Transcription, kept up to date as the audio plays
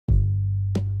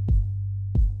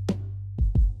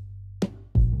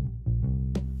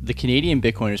The Canadian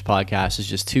Bitcoiners podcast is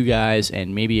just two guys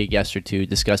and maybe a guest or two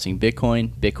discussing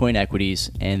Bitcoin, Bitcoin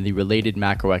equities, and the related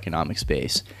macroeconomic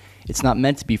space. It's not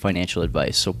meant to be financial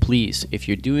advice, so please, if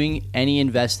you're doing any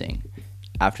investing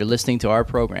after listening to our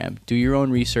program, do your own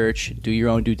research, do your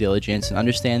own due diligence, and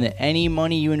understand that any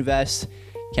money you invest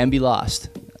can be lost.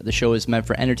 The show is meant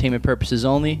for entertainment purposes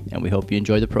only, and we hope you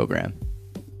enjoy the program.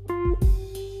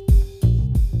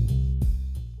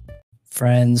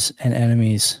 Friends and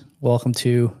enemies, welcome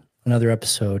to another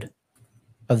episode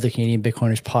of the Canadian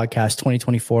Bitcoiners podcast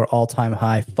 2024 all-time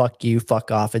high fuck you,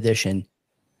 fuck off edition.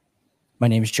 My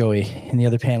name is Joey, and the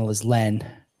other panel is Len.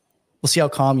 We'll see how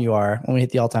calm you are when we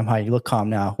hit the all-time high. You look calm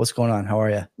now. What's going on? How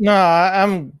are you? No,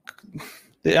 I'm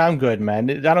good, man.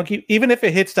 I don't keep, even if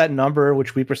it hits that number,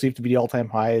 which we perceive to be the all-time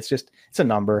high, it's a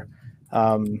number.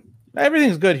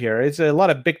 Everything's good here. It's a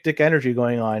lot of big dick energy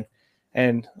going on,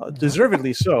 and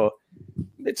deservedly so.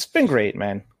 It's been great,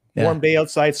 man. Yeah. Warm day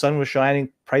outside, sun was shining,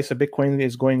 price of Bitcoin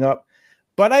is going up.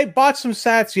 But I bought some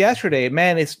sats yesterday.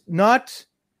 Man, it's not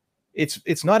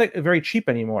very cheap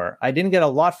anymore. I didn't get a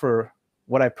lot for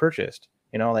what I purchased.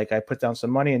 You know, like I put down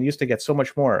some money and used to get so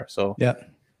much more. So yeah,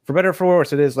 for better or for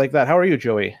worse, it is like that. How are you,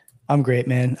 Joey? I'm great,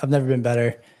 man. I've never been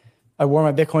better. I wore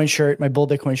my Bitcoin shirt, my Bull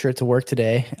Bitcoin shirt to work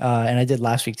today. And I did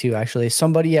last week too, actually.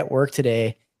 Somebody at work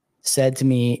today said to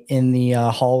me in the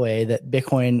hallway that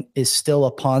Bitcoin is still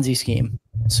a Ponzi scheme.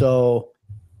 So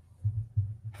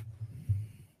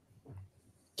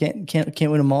can't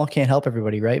win them all, can't help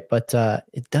everybody, right? But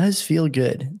it does feel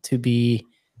good to be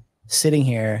sitting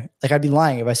here. Like, I'd be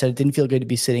lying if I said it didn't feel good to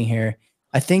be sitting here.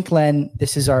 I think, Len,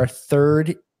 this is our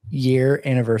 3rd year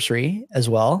anniversary as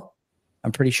well.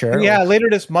 I'm pretty sure. Yeah, later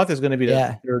this month is going to be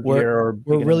the 3rd year.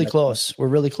 We're really close. We're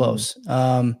really close.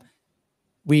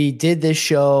 We did this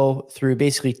show through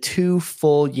basically 2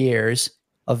 full years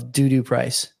of doo-doo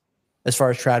price as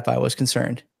far as TradFi was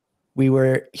concerned. We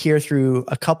were here through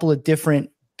a couple of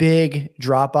different big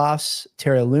drop-offs,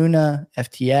 Terra Luna,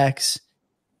 FTX,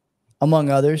 among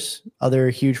others,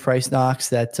 other huge price knocks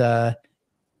that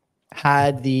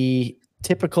had the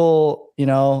typical,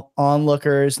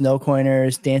 onlookers,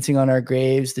 no-coiners dancing on our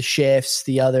graves, the shifts,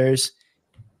 the others.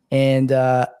 And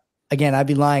again, I'd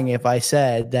be lying if I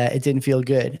said that it didn't feel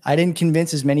good. I didn't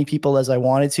convince as many people as I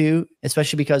wanted to,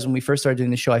 especially because when we first started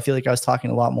doing the show, I feel like I was talking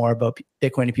a lot more about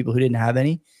Bitcoin to people who didn't have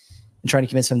any and trying to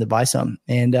convince them to buy some.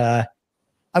 And I'm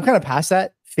kind of past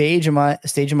that stage in my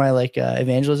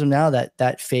evangelism now,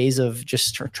 that phase of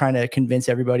just trying to convince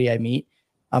everybody I meet.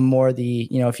 I'm more the,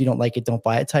 if you don't like it, don't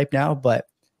buy it type now. But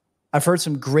I've heard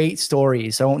some great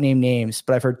stories. I won't name names,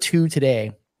 but I've heard 2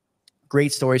 today.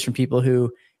 Great stories from people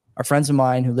who are friends of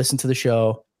mine who listen to the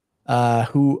show,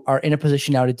 who are in a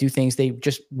position now to do things they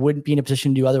just wouldn't be in a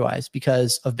position to do otherwise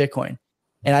because of Bitcoin.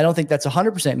 And I don't think that's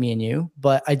 100% me and you,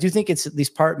 but I do think it's at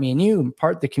least part me and you, and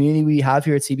part the community we have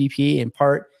here at CBP, and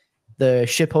part the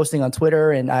shit posting on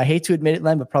Twitter. And I hate to admit it,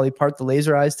 Len, but probably part the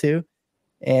laser eyes too.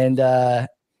 And I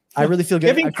really feel good.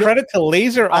 Giving credit to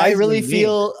laser eyes. I really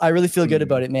feel good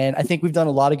about it, man. I think we've done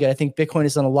a lot of good. I think Bitcoin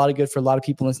has done a lot of good for a lot of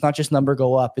people. And it's not just number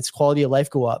go up. It's quality of life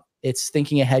go up. It's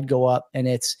thinking ahead go up. And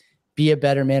it's be a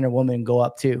better man or woman go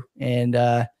up too. And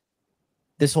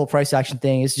this whole price action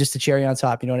thing is just a cherry on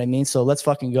top. You know what I mean? So let's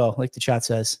fucking go, like the chat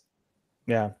says.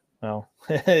 Yeah. Well,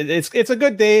 it's a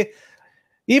good day.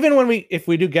 Even if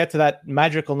we do get to that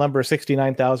magical number,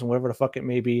 69,000, whatever the fuck it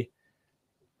may be,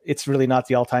 it's really not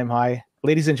the all-time high.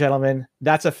 Ladies and gentlemen,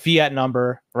 that's a fiat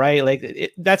number, right?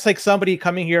 Like that's like somebody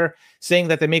coming here saying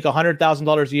that they make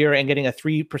 $100,000 a year and getting a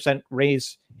 3%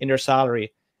 raise in their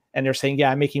salary. And they're saying, yeah,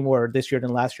 I'm making more this year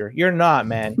than last year. You're not,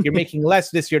 man. You're making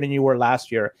less this year than you were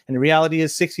last year. And the reality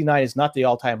is 69 is not the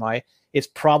all-time high. It's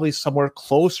probably somewhere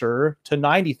closer to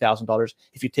 $90,000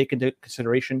 if you take into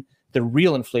consideration the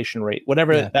real inflation rate,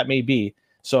 whatever that may be.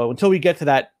 So until we get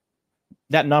to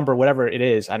that number, whatever it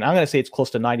is, and I'm going to say it's close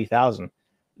to 90,000,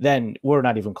 then we're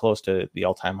not even close to the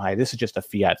all-time high. This is just a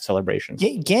fiat celebration.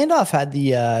 Gandalf had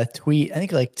the tweet, I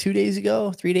think like 3 days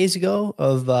ago,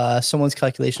 of someone's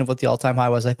calculation of what the all-time high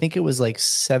was. I think it was like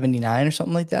 79 or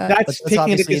something like that. That's taking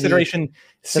into consideration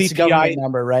CPI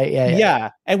number, right?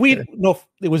 Yeah. And we know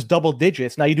it was double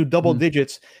digits. Now you do double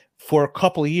digits for a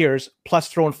couple of years, plus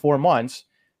throw in 4 months.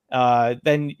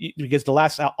 Then because the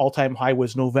last all-time high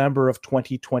was November of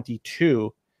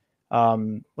 2022.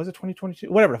 Was it 2022?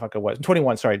 Whatever the fuck it was.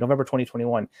 21, sorry, November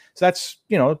 2021. So that's,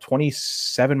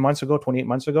 27 months ago, 28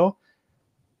 months ago.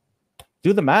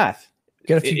 Do the math.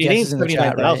 Get a few guesses in the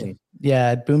chat, right?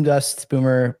 Yeah, Boom Dust,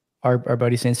 Boomer, our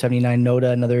buddy saying 79,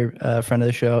 Noda, another friend of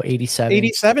the show, 87.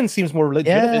 87 seems more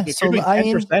legitimate. Yeah, so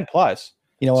 10% plus.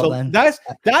 You know what, So Len? that's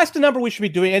the number we should be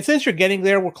doing. And since you're getting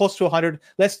there, we're close to 100.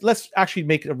 Let's actually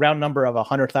make a round number of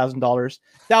 $100,000.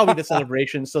 That will be the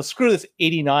celebration. So screw this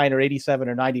 89 or 87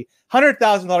 or 90.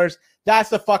 $100,000. That's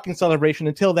the fucking celebration.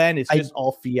 Until then, it's just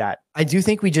all fiat. I do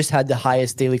think we just had the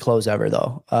highest daily close ever,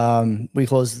 though.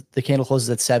 The candle closes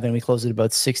at 7. We closed at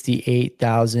about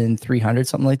 68,300,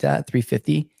 something like that,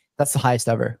 350. That's the highest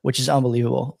ever, which is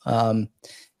unbelievable.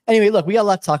 Anyway, look, we got a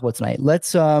lot to talk about tonight.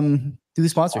 Let's do the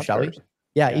sponsor, shall we?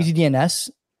 Yeah, EasyDNS.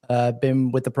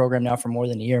 Been with the program now for more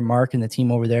than a year. Mark and the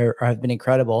team over there have been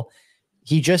incredible.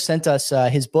 He just sent us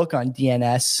his book on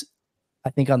DNS. I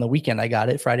think on the weekend I got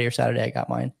it. Friday or Saturday I got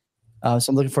mine. So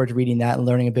I'm looking forward to reading that and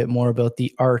learning a bit more about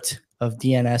the art of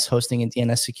DNS hosting and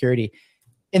DNS security.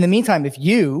 In the meantime, if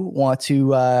you want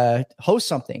to host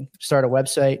something, start a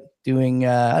website, doing,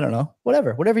 I don't know,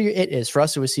 whatever your it is. For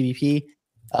us, it was CBP.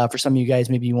 For some of you guys,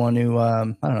 maybe you want to, I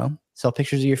don't know, sell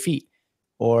pictures of your feet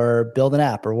or build an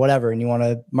app or whatever, and you want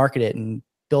to market it and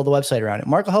build a website around it.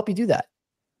 Mark will help you do that.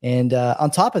 And on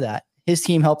top of that, his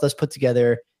team helped us put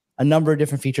together a number of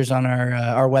different features on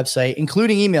our website,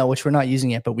 including email, which we're not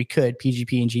using yet, but we could,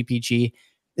 PGP and GPG.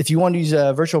 If you want to use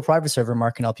a virtual private server,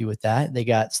 Mark can help you with that. They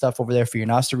got stuff over there for your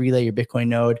Nostr relay, your Bitcoin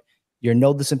node, your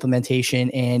nodeless implementation,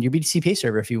 and your BTC Pay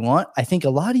server if you want. I think a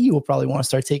lot of you will probably want to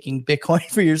start taking Bitcoin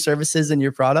for your services and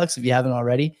your products if you haven't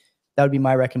already. That would be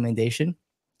my recommendation.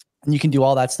 And you can do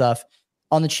all that stuff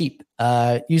on the cheap.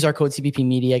 Use our code CBP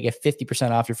Media, get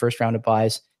 50% off your first round of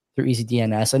buys through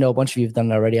EasyDNS. I know a bunch of you have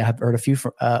done it already. I've heard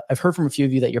from a few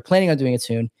of you that you're planning on doing it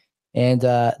soon. And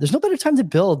there's no better time to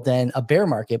build than a bear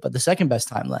market, but the second best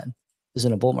time, Len, is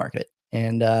in a bull market.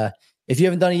 And if you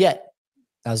haven't done it yet,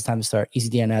 now's the time to start.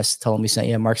 EasyDNS, tell them we sent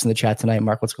you. Mark's in the chat tonight.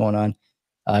 Mark, what's going on?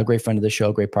 Great friend of the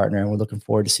show, great partner, and we're looking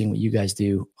forward to seeing what you guys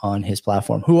do on his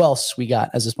platform. Who else we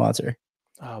got as a sponsor?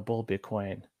 Bull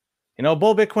Bitcoin.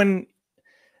 Bull Bitcoin,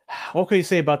 what can you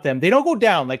say about them? They don't go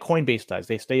down like Coinbase does.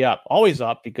 They stay up, always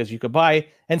up, because you could buy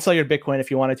and sell your Bitcoin if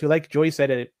you wanted to. Like Joey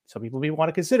said, some people may want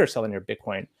to consider selling your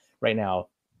Bitcoin right now.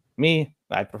 Me,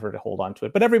 I prefer to hold on to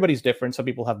it, but everybody's different. Some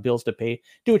people have bills to pay.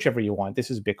 Do whichever you want.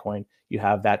 This is Bitcoin. You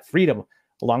have that freedom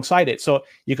alongside it. So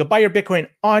you could buy your Bitcoin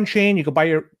on chain. You could buy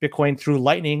your Bitcoin through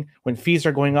Lightning when fees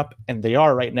are going up, and they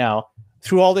are right now.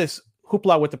 Through all this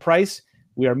hoopla with the price,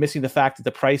 we are missing the fact that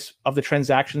the price of the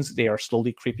transactions, they are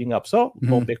slowly creeping up. So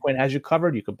Bull Bitcoin has you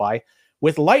covered. You could buy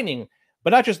with Lightning,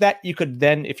 but not just that. You could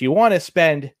then, if you want to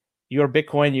spend your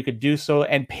Bitcoin, you could do so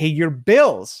and pay your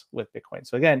bills with Bitcoin.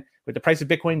 So again, with the price of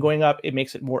Bitcoin going up, it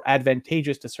makes it more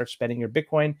advantageous to start spending your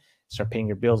Bitcoin, start paying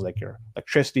your bills like your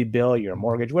electricity bill, your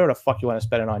mortgage, whatever the fuck you want to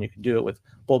spend it on. You can do it with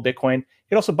Bull Bitcoin. You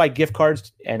can also buy gift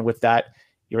cards, and with that,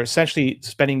 you're essentially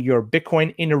spending your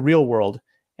Bitcoin in the real world.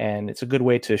 And it's a good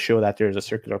way to show that there's a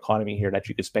circular economy here, that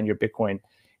you could spend your Bitcoin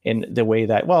in the way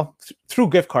that, well, through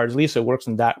gift cards. At least it works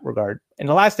in that regard. And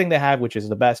the last thing they have, which is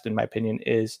the best in my opinion,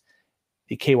 is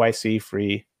the KYC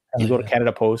free. You go to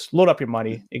Canada Post, load up your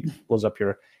money, it blows up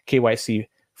your KYC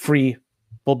free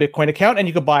Bull Bitcoin account, and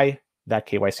you could buy that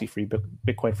KYC free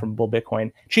Bitcoin from Bull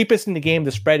Bitcoin. Cheapest in the game.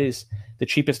 The spread is the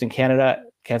cheapest in Canada.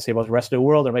 Can't say about the rest of the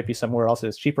world. There might be somewhere else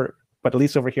that's cheaper, but at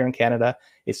least over here in Canada,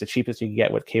 it's the cheapest you can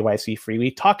get with KYC free.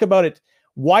 We talk about it,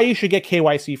 why you should get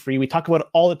KYC free. We talk about it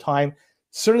all the time.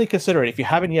 Certainly consider it. If you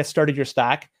haven't yet started your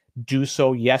stack, do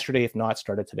so yesterday. If not,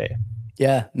 start it today.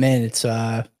 Yeah, man, it's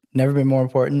never been more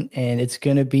important, and it's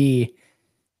going to be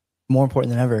more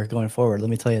important than ever going forward. Let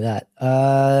me tell you that.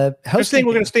 Just saying,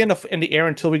 we're going to stay in the air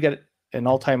until we get an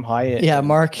all-time high.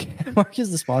 Mark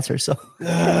is the sponsor, so we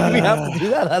have to do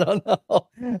that. I don't know.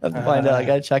 I have to find out. I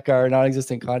got to check our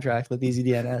non-existent contract with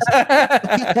EasyDNS.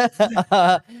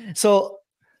 So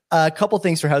a couple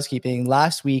things for housekeeping.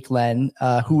 Last week, Len,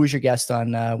 who was your guest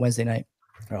on Wednesday night?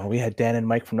 Oh, we had Dan and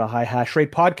Mike from the High Hash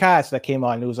Rate podcast that came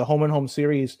on. It was a home and home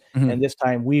series, and this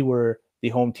time we were the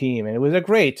home team, and it was a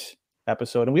great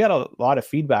episode, and we had a lot of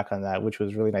feedback on that, which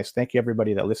was really nice. Thank you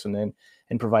everybody that listened in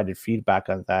and provided feedback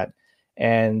on that.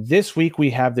 And this week we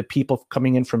have the people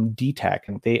coming in from DTech,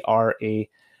 and they are a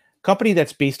company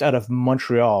that's based out of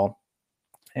Montreal,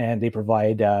 and they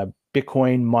provide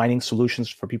Bitcoin mining solutions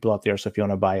for people out there. So if you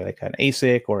want to buy like an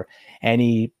ASIC or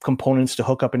any components to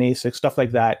hook up an ASIC, stuff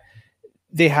like that,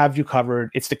 they have you covered.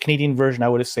 It's the Canadian version, I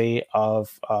would say,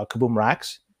 of Kaboom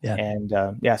Racks. Yeah. And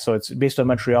so it's based on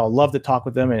Montreal. Love to talk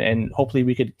with them, and hopefully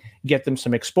we could get them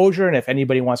some exposure. And if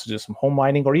anybody wants to do some home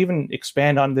mining or even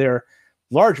expand on their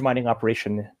large mining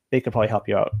operation, they could probably help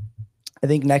you out. I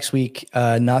think next week,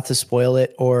 not to spoil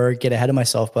it or get ahead of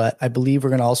myself, but I believe we're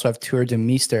going to also have Tour de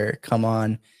Meester come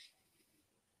on.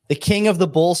 The king of the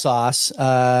bull sauce,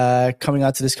 coming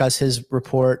on to discuss his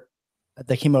report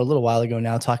that came out a little while ago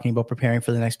now, talking about preparing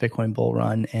for the next Bitcoin bull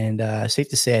run. And safe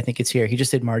to say, I think it's here. He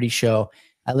just did Marty's show.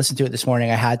 I listened to it this morning.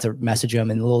 I had to message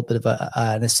him, and a little bit of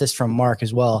an assist from Mark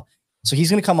as well. So he's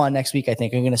going to come on next week. I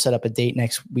think I'm going to set up a date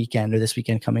next weekend or this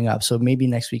weekend coming up. So maybe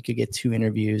next week you get 2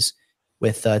 interviews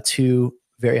with 2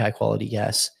 very high quality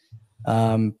guests.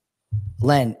 Len,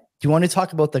 do you want to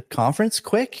talk about the conference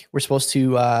quick? We're supposed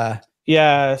to.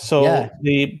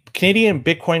 The Canadian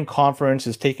Bitcoin Conference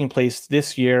is taking place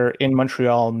this year in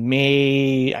Montreal,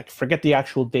 May. I forget the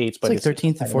actual dates, but it's like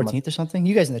 13th and 14th or something.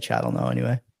 You guys in the chat will know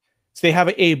anyway. So they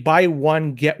have a buy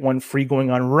one, get one free going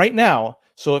on right now.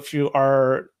 So if you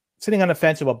are sitting on the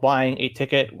fence about buying a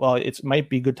ticket, well, it might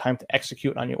be a good time to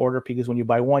execute on your order, because when you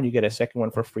buy one, you get a second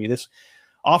one for free. This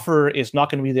offer is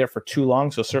not going to be there for too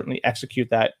long, so certainly execute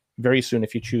that very soon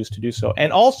if you choose to do so.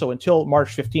 And also until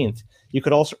March 15th, you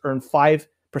could also earn 5%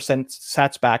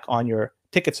 sats back on your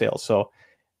ticket sales. So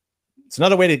it's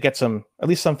another way to get at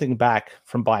least something back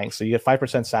from buying. So you get 5%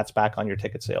 sats back on your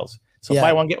ticket sales. So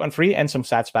buy one, get one free, and some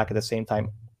sats back at the same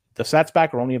time. The sats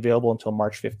back are only available until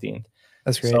March 15th.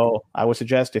 That's great. So I would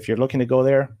suggest, if you're looking to go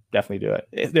there, definitely do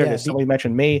it. There it is. Somebody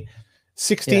mentioned May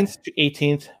 16th to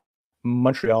 18th,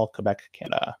 Montreal, Quebec,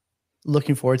 Canada.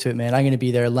 Looking forward to it, man. I'm going to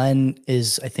be there. Len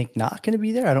is, I think, not going to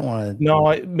be there. I don't want to.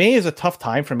 No, May is a tough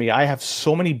time for me. I have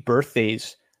so many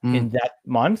birthdays in that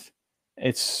month.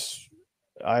 It's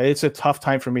a tough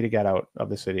time for me to get out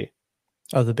of the city.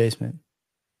 Of the basement.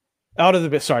 Out of the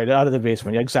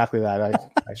basement. Yeah, exactly that.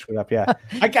 I screwed up. Yeah,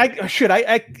 I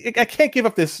can't give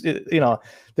up this. The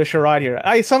charade here.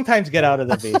 I sometimes get out of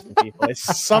the basement, people. I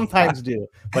sometimes do,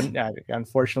 but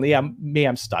unfortunately,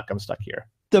 I'm stuck. I'm stuck here.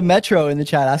 The Metro in the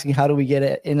chat asking, how do we get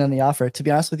it in on the offer? To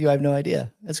be honest with you, I have no idea.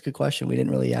 That's a good question. We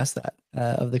didn't really ask that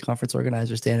of the conference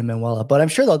organizers, Dan and Manuela, but I'm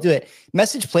sure they'll do it.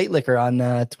 Message Plate Liquor on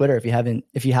Twitter if you have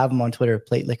him on Twitter,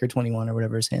 Plate Liquor 21 or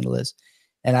whatever his handle is,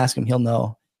 and ask him. He'll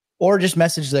know. Or just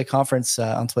message the conference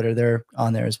on Twitter. They're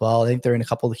on there as well. I think they're in a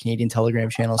couple of the Canadian Telegram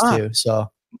channels too.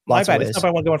 So my bad. It's not buy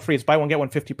one, get one free. It's buy one, get one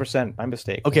 50%. My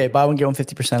mistake. Okay, buy one, get one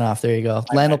 50% off. There you go.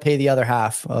 Len will pay the other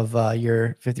half of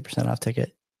your 50% off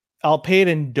ticket. I'll pay it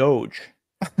in Doge.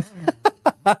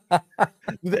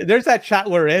 There's that chat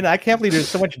we're in. I can't believe there's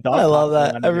so much dog. I love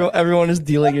that. Everyone is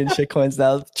dealing in shitcoins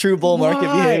now. True bull market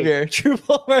behavior. True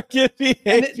bull market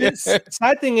behavior. The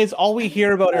sad thing is, all we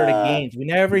hear about are the gains. We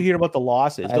never hear about the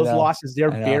losses. Those losses, they're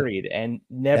buried and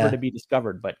never to be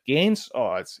discovered. But gains,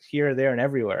 it's here, there, and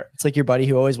everywhere. It's like your buddy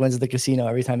who always wins at the casino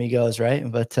every time he goes,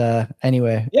 right? But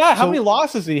anyway. Yeah, how many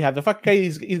losses did he have? The fuck guy,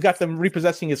 he's got them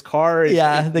repossessing his car.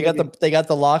 Yeah, they got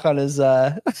the lock on his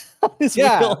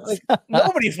wheels.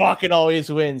 Nobody fucking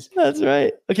always wins. That's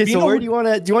right. Okay, so where do you want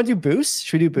to do boosts?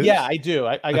 Should we do boosts? Yeah, I do.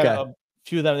 I got a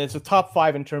few of them. It's a top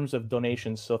 5 in terms of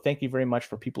donations. So thank you very much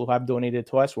for people who have donated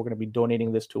to us. We're going to be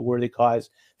donating this to a worthy cause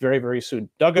very, very soon.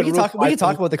 Doug, we can talk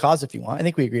about the cause if you want. I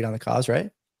think we agreed on the cause, right?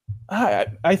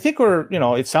 I think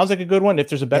it sounds like a good one. If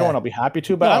there's a better one, I'll be happy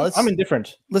to, but I'm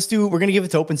indifferent. We're going to give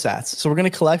it to OpenSats. So we're going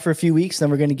to collect for a few weeks, then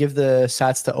we're going to give the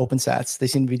sats to OpenSats. They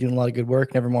seem to be doing a lot of good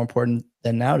work, never more important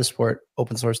than now to support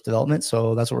open source development.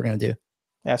 So that's what we're going to do.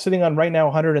 Yeah, sitting on right now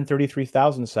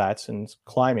 133,000 sats and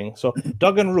climbing. So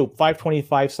Doug and Roop,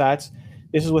 525 sats.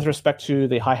 This is with respect to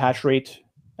the high hash rate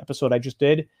episode I just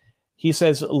did. He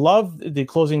says, love the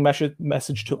closing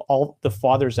message to all the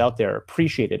fathers out there.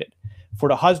 Appreciated it. For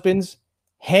the husbands,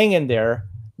 hang in there.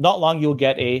 Not long you'll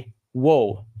get a,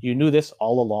 whoa, you knew this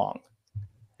all along.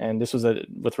 And this was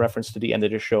with reference to the end of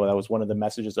the show. That was one of the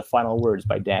messages, the final words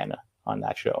by Dan on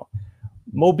that show.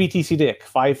 Mo BTC Dick,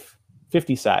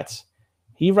 550 sats.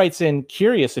 He writes in,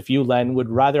 curious if you, Len, would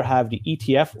rather have the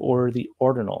ETF or the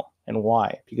ordinal, and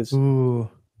why? Because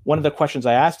one of the questions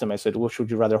I asked him, I said, which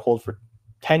would you rather hold for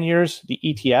 10 years, the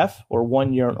ETF, or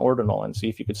 1 year an ordinal, and see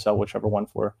if you could sell whichever one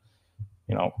for,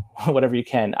 whatever you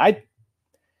can. I'll take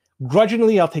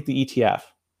the ETF.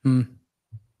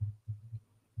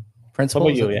 Principal,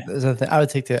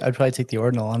 I'd probably take the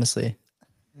ordinal, honestly.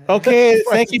 Okay,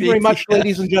 thank you very much,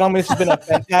 ladies and gentlemen. This has been a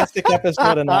fantastic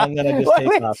episode, and I'm gonna just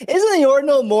take off. Isn't the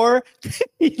ordinal more?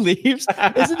 He leaves.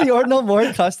 Isn't the ordinal more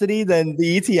in custody than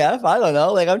the ETF? I don't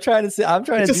know. Like I'm trying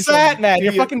to. It's a sat, man.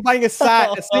 You're fucking buying a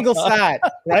sat, a single sat,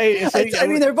 right? I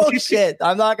mean, they're both shit.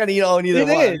 I'm not gonna own either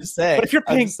one. I'm just saying. But if you're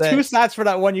paying 2 sats for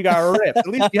that one, you got ripped. At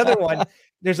least the other one,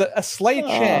 there's a slight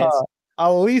chance, at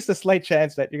least a slight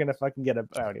chance that you're gonna fucking get a.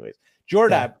 Anyways,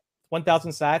 Jordab.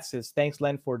 1,000 sats says, thanks,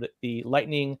 Len, for the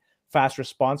lightning fast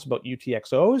response about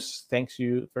UTXOs. Thanks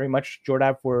you very much,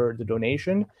 Jordab, for the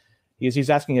donation. He's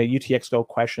asking a UTXO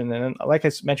question. And like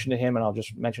I mentioned to him, and I'll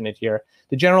just mention it here,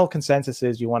 the general consensus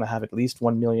is you want to have at least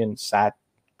 1 million sat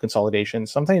consolidation,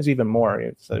 sometimes even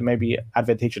more. So it may be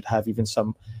advantageous to have even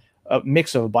some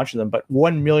mix of a bunch of them, but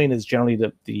 1 million is generally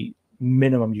the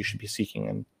minimum you should be seeking.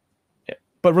 And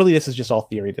but really, this is just all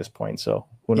theory at this point. So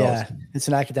who knows? Yeah, it's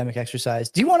an academic exercise.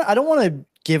 Do you want? I don't want to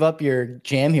give up your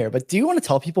jam here, but do you want to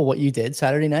tell people what you did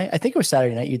Saturday night? I think it was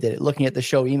Saturday night you did it, looking at the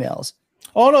show emails.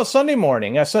 Oh no, Sunday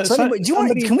morning. Yeah, do you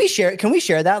want? Can we share? Can we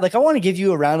share that? Like, I want to give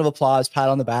you a round of applause, pat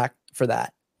on the back for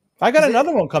that. I got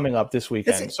another one coming up this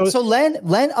weekend. So Len,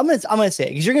 I'm gonna say it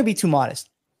because you're gonna be too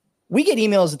modest. We get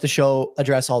emails at the show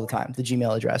address all the time, the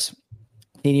Gmail address,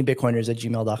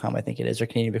 CanadianBitcoiners@gmail.com, I think it is, or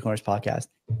Canadian Bitcoiners Podcast.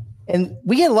 And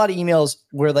we get a lot of emails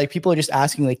where like people are just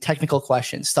asking like technical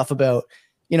questions, stuff about,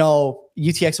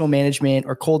 UTXO management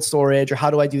or cold storage, or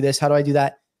how do I do this? How do I do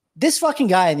that? This fucking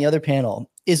guy in the other panel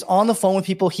is on the phone with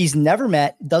people he's never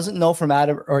met, doesn't know from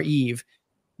Adam or Eve,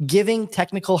 giving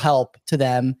technical help to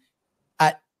them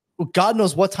at God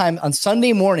knows what time on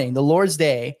Sunday morning, the Lord's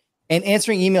Day, and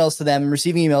answering emails to them,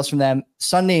 receiving emails from them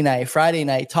Sunday night, Friday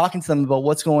night, talking to them about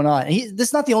what's going on. And this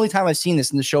is not the only time I've seen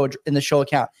this in the show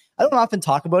account. I don't often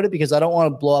talk about it because I don't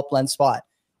want to blow up Len's spot,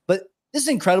 but this is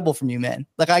incredible from you, man.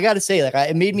 Like, I got to say, like,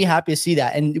 it made me happy to see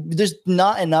that. And there's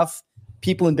not enough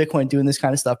people in Bitcoin doing this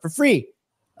kind of stuff for free.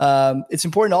 It's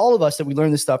important to all of us that we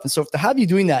learn this stuff. And so to have you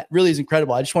doing that really is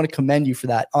incredible. I just want to commend you for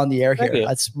that on the air here.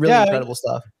 That's really incredible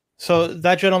stuff. So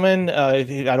that gentleman, I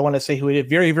don't want to say who it is,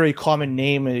 very, very common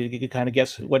name. You can kind of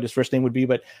guess what his first name would be,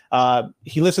 but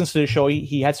he listens to the show.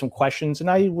 He had some questions, and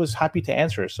I was happy to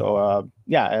answer. So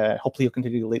hopefully he'll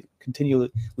continue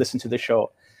to listen to the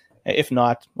show. If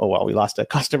not, oh well, we lost a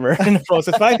customer in the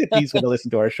process. But I think he's going to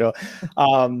listen to our show.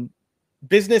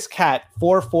 Business Cat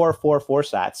 4444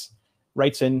 Sats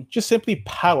writes in just simply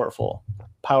powerful,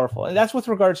 and that's with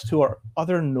regards to our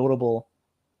other notable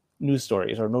news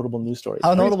stories. How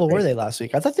notable were they last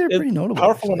week? I thought they were pretty notable.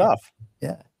 Powerful actually. Enough.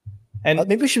 Yeah. And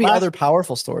maybe it should be other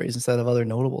powerful stories instead of other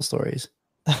notable stories.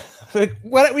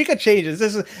 What we could change is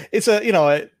it's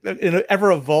an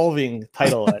ever evolving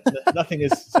title. Nothing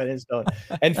is set in stone.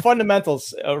 And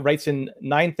Fundamentals writes in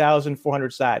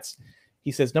 9,400 sats.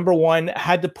 He says, number one,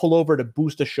 had to pull over to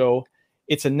boost the show.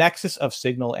 It's a nexus of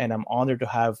signal, and I'm honored to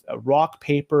have a rock,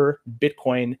 paper,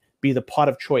 Bitcoin be the pot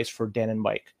of choice for Dan and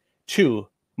Mike. 2,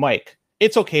 Mike,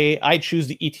 it's okay. I choose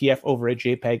the ETF over a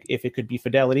JPEG if it could be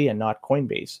Fidelity and not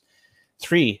Coinbase.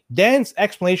 3, Dan's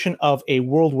explanation of a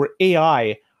world where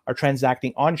AI are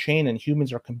transacting on-chain and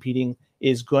humans are competing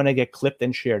is going to get clipped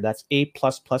and shared. That's A++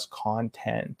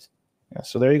 content. Yeah,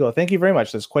 so there you go. Thank you very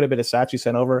much. There's quite a bit of sats you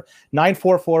sent over.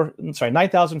 9,400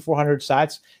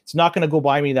 sats. It's not going to go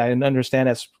by me that I understand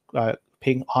as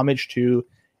paying homage to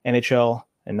NHL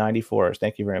and 94s.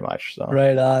 Thank you very much. So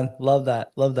right on. Love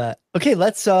that. Okay,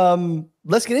 let's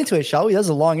get into it, shall we? That's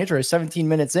a long intro. 17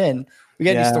 minutes in. We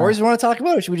got any stories we want to talk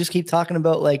about, or should we just keep talking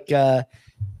about like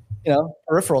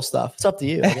peripheral stuff? It's up to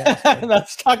you, I guess.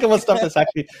 Let's talk about stuff that's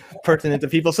actually pertinent to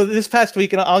people. So this past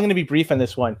week, and I'm going to be brief on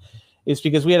this one, is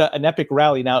because we had an epic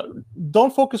rally. Now,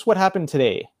 don't focus what happened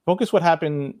today. Focus what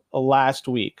happened last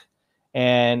week.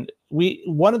 And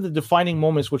one of the defining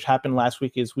moments which happened last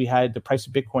week is we had the price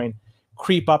of Bitcoin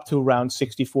creep up to around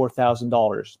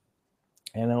 $64,000.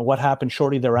 And then what happened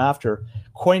shortly thereafter?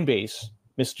 Coinbase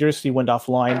mysteriously went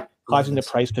offline, causing the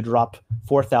price to drop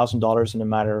 $4,000 in a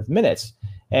matter of minutes.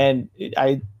 And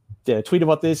I did a tweet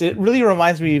about this. It really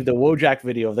reminds me of the Wojak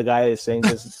video of the guy that's saying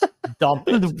this, dump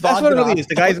it. That's what it really is.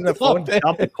 The guy's on the phone,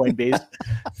 dump it, Coinbase.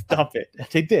 Dump it.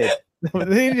 They did. They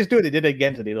didn't just do it. They did it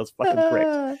again today, those fucking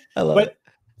pricks. But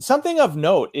something of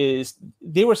note is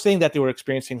they were saying that they were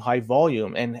experiencing high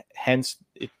volume, and hence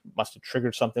it must have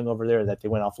triggered something over there that they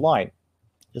went offline.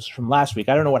 This is from last week.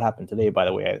 I don't know what happened today, by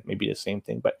the way. Maybe the same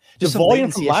thing, but just the volume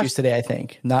from issues today, I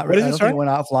think. I don't think it went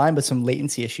offline, but some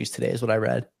latency issues today is what I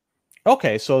read.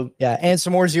 Okay, so yeah, and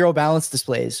some more zero balance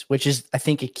displays, which is, I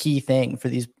think, a key thing for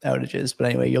these outages. But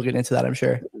anyway, you'll get into that, I'm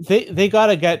sure. They got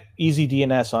to get easy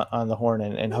DNS on the horn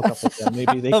and hook up with them.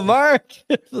 Maybe they the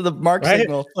mark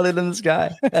signal, put it in the sky.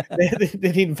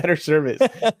 they need better service.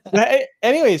 But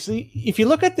anyways, if you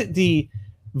look at the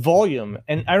volume,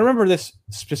 and I remember this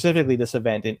specifically, this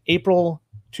event in April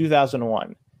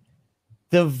 2001,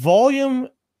 the volume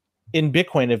in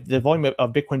Bitcoin, the volume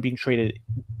of Bitcoin being traded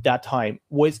that time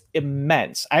was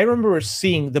immense. I remember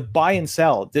seeing the buy and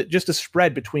sell, just the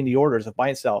spread between the orders of buy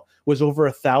and sell was over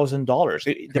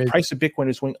 $1,000. The price of Bitcoin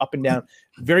is going up and down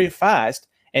very fast.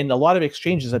 And a lot of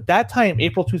exchanges at that time,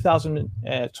 April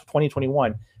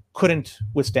 2021, couldn't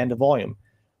withstand the volume.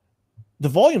 The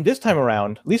volume this time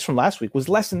around, at least from last week, was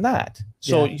less than that.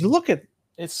 So you look at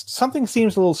something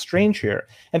seems a little strange here.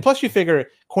 And plus you figure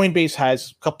Coinbase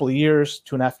has a couple of years,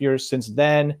 2.5 years since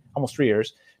then, almost 3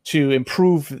 years, to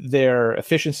improve their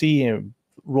efficiency and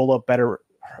roll out better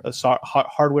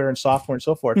hardware and software and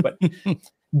so forth. But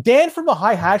Dan from the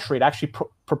high hash rate actually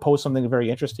proposed something very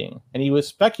interesting, and he was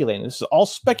speculating. This is all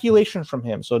speculation from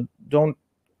him, so don't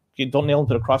nail him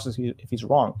to the cross if he's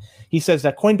wrong. He says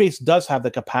that Coinbase does have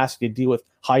the capacity to deal with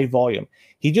high volume.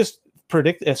 He just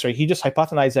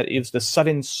hypothesized that it's the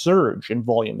sudden surge in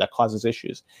volume that causes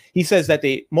issues. He says that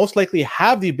they most likely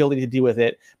have the ability to deal with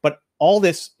it, but all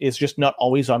this is just not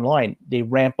always online. They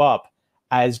ramp up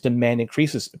as demand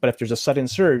increases. But if there's a sudden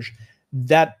surge,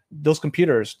 that those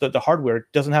computers, the hardware,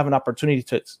 doesn't have an opportunity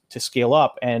to scale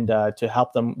up and to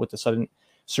help them with the sudden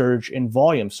surge in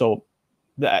volume. So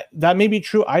that may be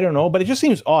true. I don't know, but it just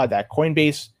seems odd that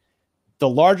Coinbase, the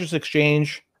largest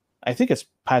exchange, I think it's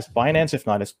past Binance, if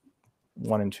not, it's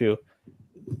 1 and 2.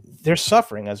 They're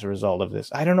suffering as a result of this.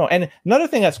 I don't know. And another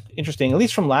thing that's interesting, at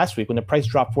least from last week, when the price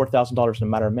dropped $4,000 in a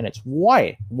matter of minutes,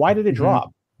 why did it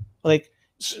drop? Like,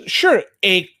 sure,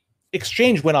 a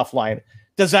exchange went offline.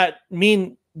 Does that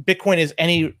mean Bitcoin is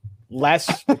any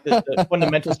less? The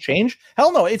fundamentals change?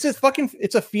 Hell no. It's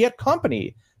a fiat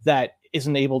company that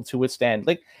isn't able to withstand.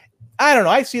 Like, I don't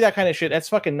know. I see that kind of shit. That's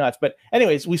fucking nuts. But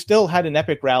anyways, we still had an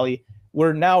epic rally.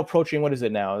 We're now approaching, what is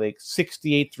it now? Like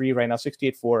 68.3 right now,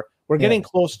 68.4. We're getting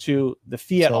close to the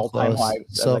fiat all-time high.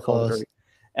 So close.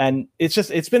 And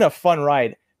it's been a fun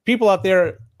ride. People out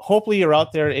there, hopefully you're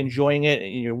out there enjoying it.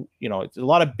 And it's a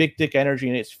lot of big dick energy,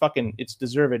 and it's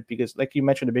deserved, because like you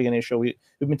mentioned at the beginning of the show, we've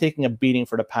been taking a beating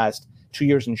for the past 2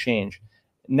 years and change.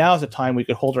 Now is the time we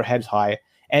could hold our heads high.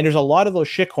 And there's a lot of those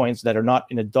shitcoins that are not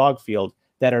in a dog field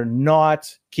that are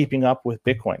not keeping up with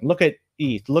Bitcoin. Look at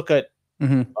ETH. Look at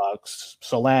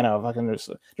Solana.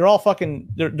 They're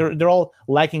all they're all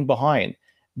lagging behind.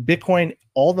 Bitcoin,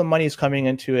 all the money is coming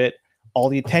into it. All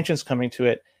the attention's coming to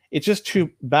it. It's just too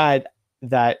bad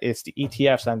that it's the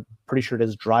ETFs. I'm pretty sure it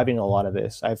is driving a lot of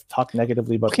this. I've talked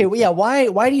negatively about. Okay, well, yeah.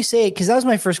 Why do you say it? Because that was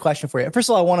my first question for you. First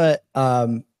of all, I want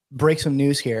to break some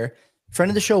news here. Friend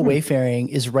of the show, Wayfaring,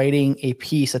 is writing a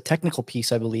technical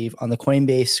piece, I believe, on the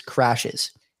Coinbase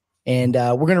crashes, and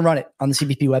we're going to run it on the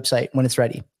CBP website when it's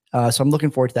ready. So I'm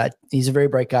looking forward to that. He's a very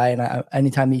bright guy, and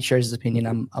anytime he shares his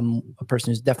opinion, I'm a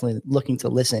person who's definitely looking to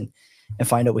listen and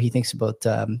find out what he thinks about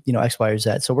X, Y, or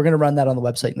Z. So we're going to run that on the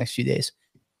website next few days.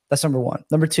 That's number one.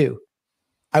 Number two,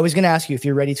 I was going to ask you if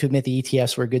you're ready to admit the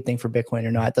ETFs were a good thing for Bitcoin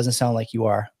or not. It doesn't sound like you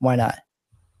are. Why not?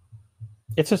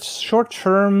 It's a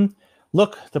short-term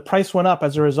look. The price went up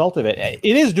as a result of it.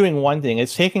 It is doing one thing.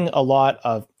 It's taking a lot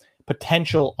of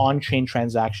potential on-chain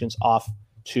transactions off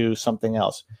to something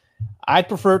else. I'd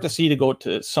prefer to go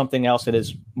to something else that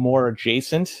is more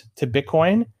adjacent to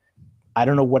Bitcoin. I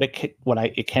don't know what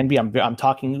it can be. I'm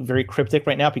talking very cryptic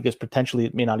right now because potentially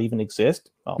it may not even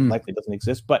exist. Well, likely it doesn't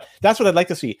exist, but that's what I'd like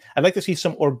to see. I'd like to see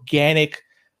some organic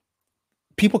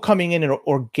people coming in and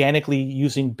organically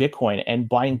using Bitcoin and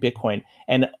buying Bitcoin,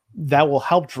 and that will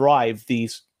help drive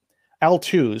these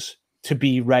L2s to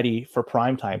be ready for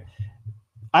prime time.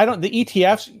 The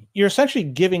ETFs, you're essentially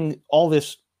giving all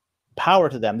this power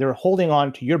to them. They're holding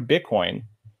on to your Bitcoin,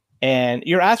 and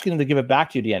you're asking them to give it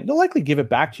back to you in the end. They'll likely give it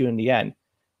back to you in the end.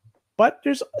 But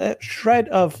there's a shred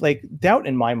of doubt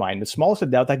in my mind, the smallest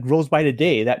of doubt that grows by the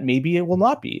day that maybe it will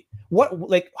not be.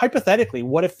 Hypothetically,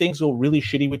 what if things go really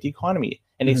shitty with the economy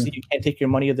and they say you can't take your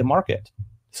money at the market?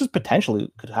 This is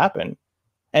potentially could happen.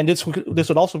 And this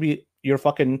would also be your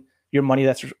money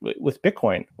that's with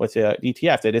Bitcoin, with the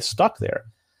ETF that is stuck there.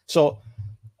 So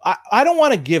I don't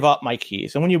want to give up my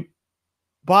keys. And when you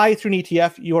buy through an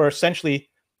ETF, you are essentially,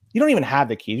 you don't even have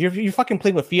the keys. You're fucking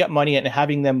playing with fiat money and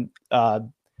having them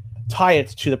tie it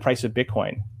to the price of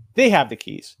Bitcoin. They have the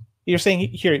keys. You're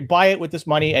saying, here, buy it with this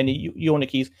money and you own the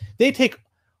keys. They take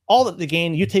all of the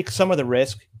gain. You take some of the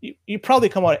risk. You probably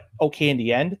come out okay in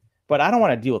the end, but I don't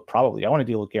want to deal with probably. I want to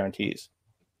deal with guarantees.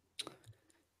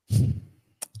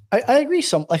 I agree.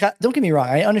 Don't get me wrong.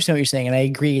 I understand what you're saying. And I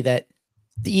agree that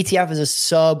the ETF is a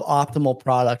suboptimal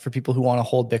product for people who want to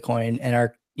hold Bitcoin and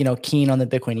are, keen on the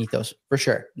Bitcoin ethos, for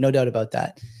sure. No doubt about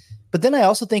that. But then I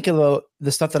also think about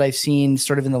the stuff that I've seen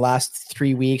sort of in the last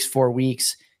 3 weeks, 4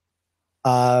 weeks,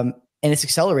 and it's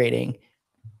accelerating,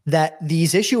 that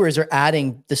these issuers are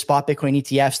adding the spot Bitcoin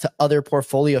ETFs to other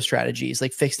portfolio strategies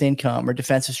like fixed income or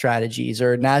defensive strategies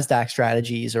or NASDAQ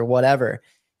strategies or whatever.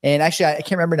 And actually, I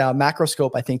can't remember now,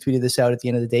 Macroscope, I think, tweeted this out at the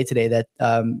end of the day today that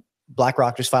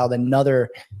BlackRock just filed another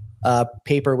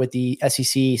paper with the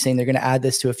SEC saying they're going to add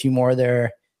this to a few more of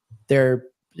their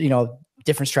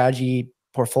different strategy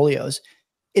portfolios.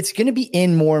 It's going to be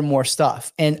in more and more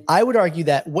stuff. And I would argue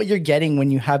that what you're getting when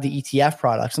you have the ETF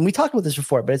products, and we talked about this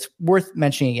before, but it's worth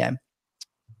mentioning again.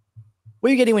 what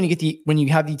you're getting when you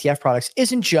have the ETF products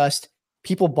isn't just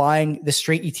people buying the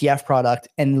straight ETF product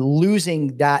and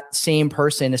losing that same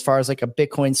person as far as like a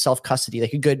Bitcoin self-custody,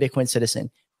 like a good Bitcoin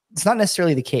citizen. It's not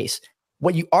necessarily the case.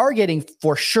 What you are getting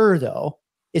for sure, though,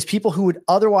 is people who would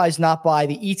otherwise not buy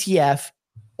the ETF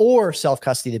or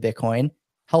self-custody the Bitcoin,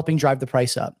 helping drive the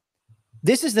price up.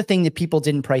 This is the thing that people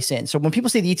didn't price in. So when people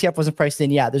say the ETF wasn't priced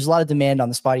in, yeah, there's a lot of demand on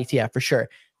the spot ETF for sure.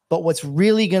 But what's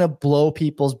really going to blow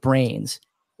people's brains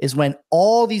is when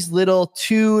all these little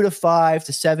 2 to 5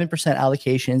 to 7%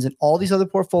 allocations and all these other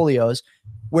portfolios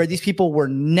where these people were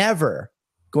never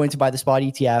going to buy the spot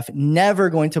ETF, never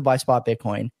going to buy spot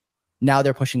Bitcoin, now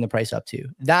they're pushing the price up too.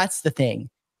 That's the thing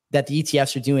that the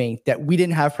ETFs are doing that we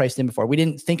didn't have priced in before. We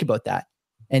didn't think about that.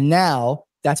 And now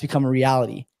that's become a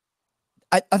reality.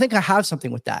 I think I have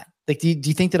something with that. Like, do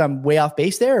you think that I'm way off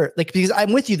base there? Or, like, because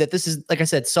I'm with you that this is, like I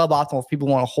said, suboptimal if people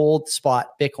want to hold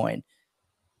spot Bitcoin.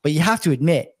 But you have to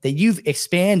admit that you've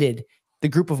expanded the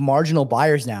group of marginal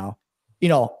buyers now,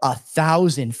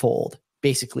 1,000-fold,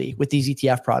 basically, with these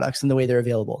ETF products and the way they're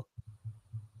available.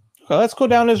 Well, let's go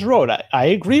down this road. I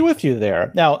agree with you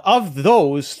there. Now, of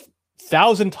those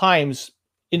 1,000 times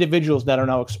individuals that are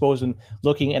now exposed and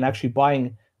looking and actually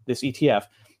buying this ETF,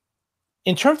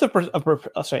 in terms of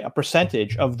a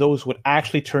percentage of those would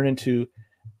actually turn into,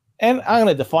 and I'm going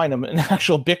to define them, an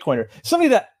actual Bitcoiner, somebody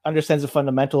that understands the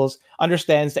fundamentals,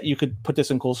 understands that you could put this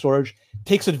in cold storage,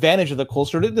 takes advantage of the cold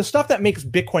storage, the stuff that makes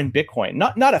Bitcoin Bitcoin,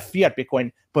 not a fiat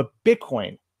Bitcoin, but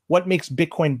Bitcoin. What makes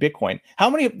Bitcoin Bitcoin? How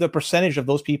many of the percentage of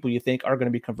those people you think are going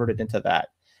to be converted into that?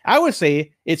 I would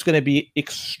say it's going to be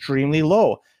extremely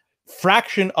low,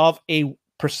 fraction of a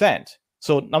percent.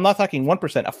 So I'm not talking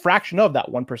 1%, a fraction of that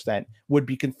 1% would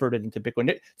be converted into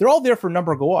Bitcoin. They're all there for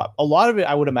number go up. A lot of it,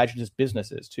 I would imagine, is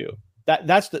businesses too.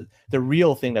 That's the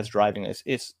real thing that's driving this.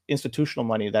 It's institutional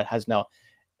money that has now,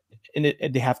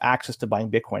 they have access to buying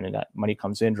Bitcoin, and that money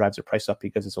comes in, drives the price up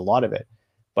because it's a lot of it.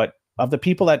 But of the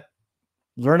people that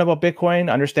learn about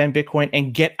Bitcoin, understand Bitcoin,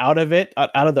 and get out of it, out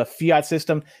of the fiat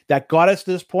system that got us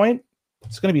to this point,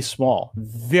 it's going to be small,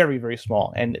 very, very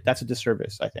small. And that's a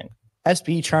disservice, I think.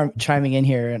 SB chiming in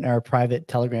here in our private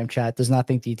Telegram chat does not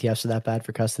think the ETFs are that bad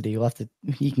for custody.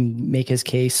 He can make his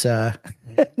case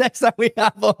next time we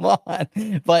have him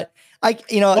on. But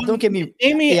don't get me.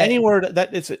 Name me anywhere that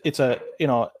it's a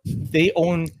they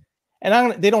own,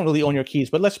 and they don't really own your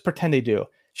keys, but let's pretend they do.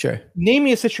 Sure. Name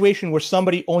me a situation where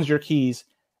somebody owns your keys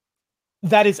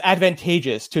that is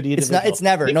advantageous to the individual. It's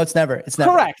never. No, it's never. It's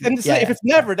never. Correct. And if it's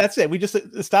never, that's it. We just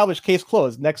established case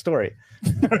closed. Next story.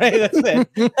 Right? That's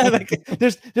it. Like,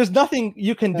 there's nothing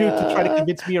you can do to try to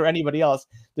convince me or anybody else.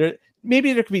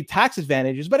 Maybe there could be tax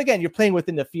advantages, but again, you're playing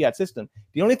within the fiat system.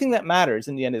 The only thing that matters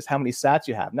in the end is how many sats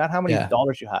you have, not how many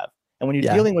dollars you have. And when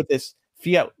you're dealing with this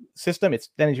fiat system,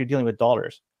 then you're dealing with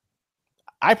dollars.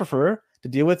 I prefer to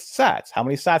deal with sats. How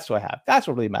many sats do I have? That's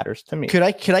what really matters to me. Could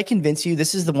I convince you?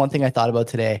 This is the one thing I thought about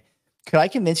today. Could I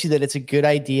convince you that it's a good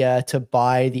idea to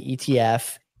buy the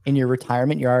ETF in your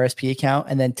retirement, your RSP account,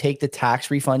 and then take the tax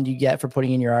refund you get for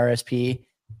putting in your RSP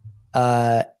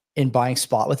and buying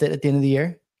spot with it at the end of the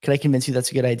year? Could I convince you that's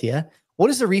a good idea? What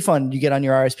is the refund you get on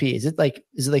your RSP? Is it like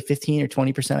 15 or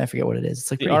 20%? I forget what it is. It's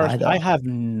like pretty high though. I have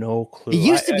no clue. It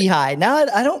used to be high. Now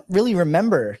I don't really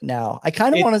remember now. I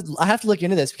kind of want to, I have to look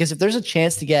into this, because if there's a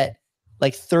chance to get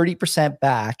like 30%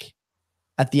 back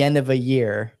at the end of a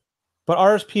year. But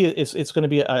RSP it's going to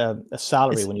be a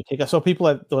salary when you take it. So people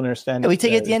that don't understand. We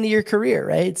take it at the end of your career,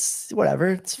 right? It's whatever.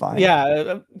 It's fine.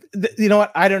 Yeah. You know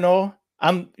what? I don't know.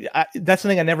 That's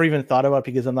something I never even thought about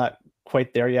because I'm not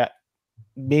quite there yet.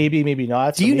 Maybe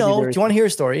not. Do you want to hear a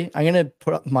story? I'm going to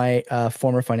put up my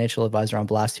former financial advisor on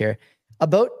blast here.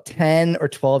 About 10 or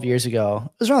 12 years ago,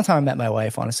 it was around the time I met my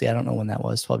wife, honestly. I don't know when that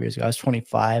was, 12 years ago. I was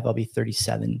 25. I'll be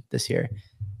 37 this year.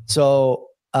 So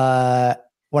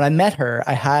when I met her,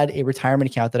 I had a retirement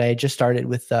account that I had just started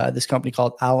with this company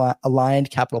called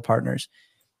Aligned Capital Partners.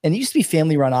 And it used to be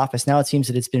family-run office. Now it seems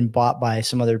that it's been bought by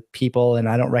some other people, and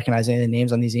I don't recognize any of the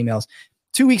names on these emails.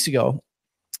 2 weeks ago,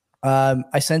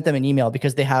 I sent them an email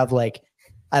because they have probably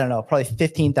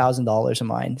 $15,000 of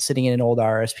mine sitting in an old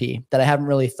RSP that I haven't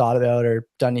really thought about or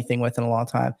done anything with in a long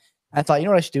time. I thought, you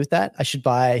know what I should do with that? I should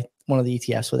buy one of the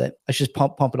ETFs with it. I should just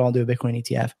pump it all into a Bitcoin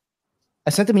ETF. I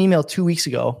sent them an email 2 weeks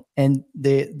ago, and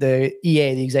the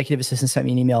EA, the executive assistant, sent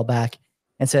me an email back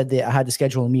and said that I had to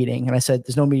schedule a meeting. And I said,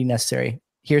 there's no meeting necessary.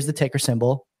 Here's the ticker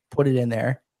symbol. Put it in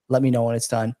there. Let me know when it's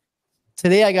done.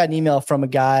 Today, I got an email from a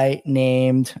guy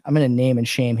named, I'm going to name and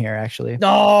shame here, actually.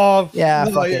 No. Yeah.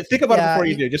 No, think about it before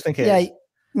you do, just in case.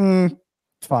 Yeah.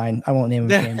 Fine. I won't name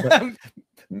him. But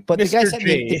But the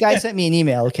Mr. the guy sent me an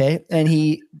email, okay, and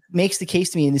he makes the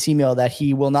case to me in this email that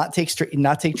he will not take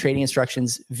trading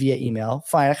instructions via email.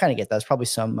 Fine, I kind of get that. There's probably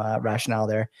some rationale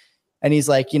there. And he's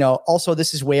like, also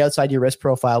this is way outside your risk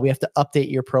profile. We have to update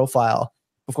your profile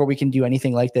before we can do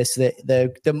anything like this.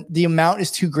 The amount is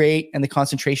too great and the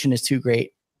concentration is too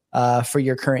great for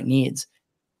your current needs.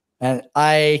 And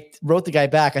I wrote the guy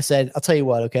back. I said, I'll tell you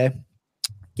what, okay,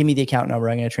 give me the account number.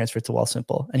 I'm going to transfer it to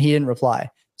Wealthsimple. And he didn't reply.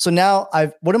 So now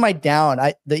what am I down?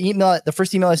 The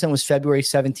first email I sent was February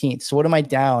 17th. So what am I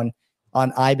down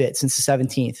on IBIT since the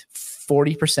 17th?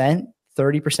 40%,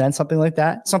 30%, something like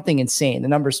that. Something insane. The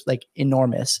number's like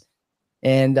enormous.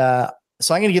 And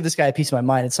so I'm going to give this guy a piece of my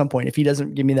mind at some point if he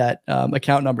doesn't give me that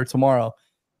account number tomorrow.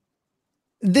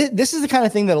 This is the kind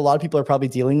of thing that a lot of people are probably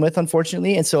dealing with,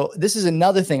 unfortunately. And so this is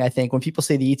another thing I think when people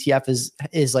say the ETF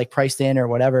is like priced in or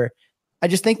whatever, I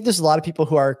just think there's a lot of people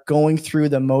who are going through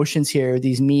the motions here,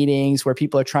 these meetings where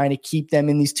people are trying to keep them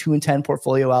in these 2 and 10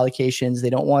 portfolio allocations.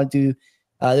 They don't want to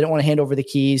hand over the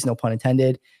keys, no pun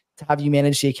intended, to have you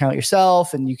manage the account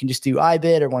yourself. And you can just do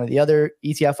IBIT or one of the other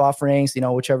ETF offerings,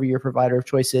 whichever your provider of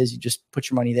choice is, you just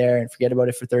put your money there and forget about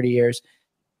it for 30 years.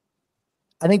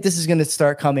 I think this is going to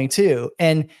start coming too.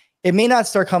 And it may not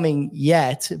start coming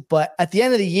yet, but at the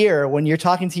end of the year, when you're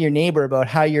talking to your neighbor about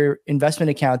how your investment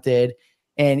account did,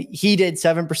 and he did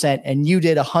 7% and you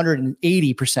did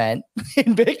 180%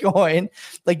 in Bitcoin,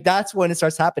 like that's when it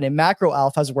starts happening. Macro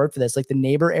Alpha has a word for this, like the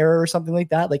neighbor error or something like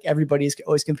that. Like everybody is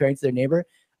always comparing to their neighbor.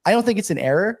 I don't think it's an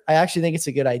error. I actually think it's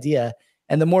a good idea.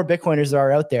 And the more Bitcoiners there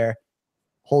are out there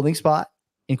holding spot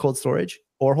in cold storage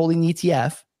or holding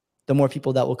ETF, the more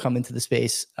people that will come into the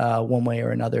space one way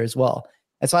or another as well.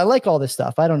 And so I like all this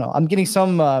stuff. I don't know. I'm getting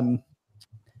some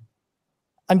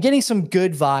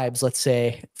good vibes, let's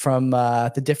say, from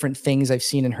the different things I've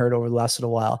seen and heard over the last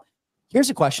little while. Here's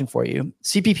a question for you.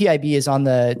 CPPIB is on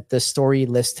the story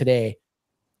list today.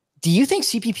 Do you think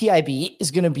CPPIB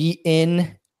is going to be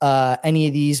in any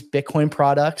of these Bitcoin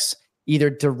products, either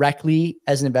directly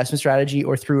as an investment strategy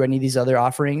or through any of these other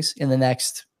offerings in the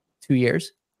next 2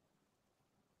 years?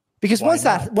 Because once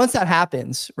that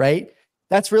happens, right,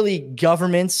 that's really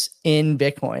governments in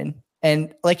Bitcoin.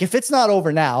 And like, if it's not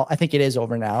over now, I think it is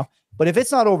over now. But if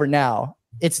it's not over now,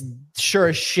 it's sure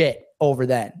as shit over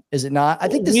then. Is it not? I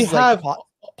think this is like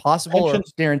possible or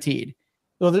guaranteed.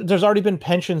 Well, there's already been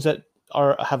pensions that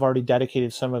have already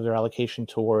dedicated some of their allocation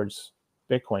towards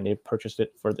Bitcoin. They've purchased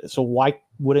it for this. So why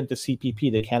wouldn't the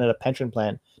CPP, the Canada Pension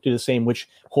Plan, do the same, which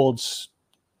holds,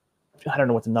 I don't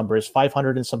know what the number is,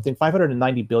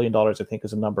 $590 billion, I think is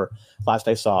the number last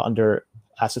I saw under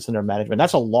assets under management.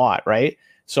 That's a lot, right?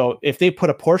 So if they put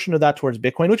a portion of that towards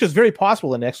Bitcoin, which is very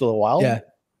possible in the next little while,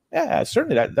 yeah,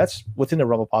 certainly that's within the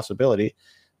realm of possibility.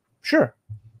 Sure.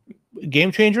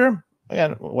 Game changer,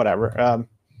 again, whatever.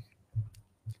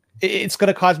 It's going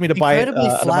to cause me to buy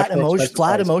incredibly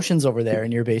flat emotions over there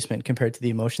in your basement compared to the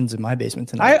emotions in my basement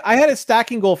tonight. I had a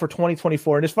stacking goal for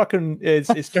 2024, and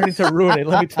it's starting to ruin it.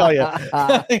 Let me tell you,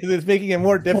 it's making it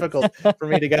more difficult for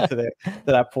me to get to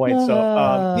that point.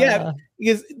 So yeah,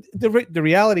 because the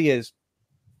reality is,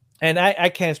 and I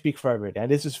can't speak for everybody,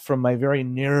 and this is from my very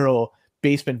narrow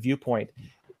basement viewpoint.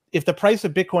 If the price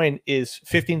of Bitcoin is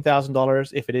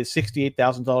 $15,000, if it is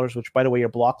 $68,000, which, by the way, your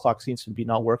block clock seems to be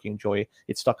not working, Joey,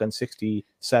 it's stuck on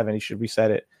 67. You should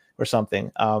reset it or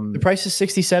something. The price is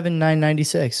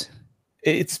 $67,996.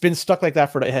 It's been stuck like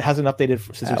that it hasn't updated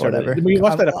since we started.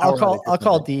 Whatever. I'll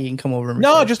call D and come over. And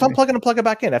no, just unplug it and plug it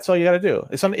back in. That's all you got to do.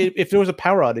 If there was a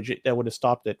power outage, that would have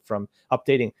stopped it from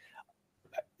updating.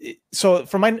 So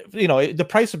for the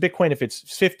price of Bitcoin, if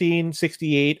it's 15,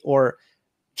 68, or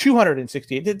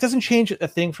 268, it doesn't change a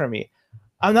thing for me.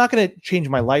 I'm not going to change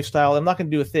my lifestyle. I'm not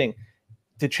going to do a thing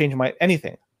to change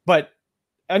anything, but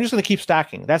I'm just going to keep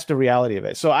stacking. That's the reality of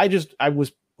it. So I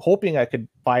was hoping I could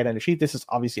buy it on a sheet. This is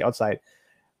obviously outside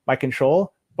my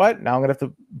control, but now I'm going to have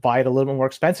to buy it a little bit more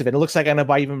expensive. And it looks like I'm going to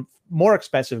buy even more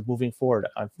expensive moving forward,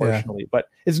 unfortunately, but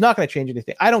it's not going to change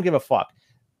anything. I don't give a fuck.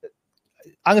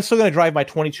 I'm still going to drive my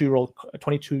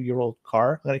 22-year-old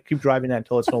car. I'm going to keep driving that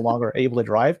until it's no longer able to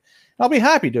drive. I'll be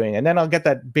happy doing it. And then I'll get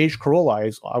that beige Corolla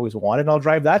I always wanted, and I'll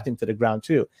drive that thing to the ground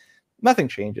too. Nothing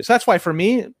changes. That's why for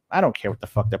me, I don't care what the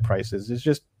fuck the price is.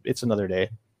 It's another day.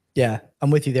 Yeah,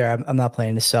 I'm with you there. I'm not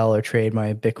planning to sell or trade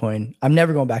my Bitcoin. I'm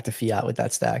never going back to fiat with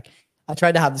that stack. I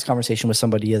tried to have this conversation with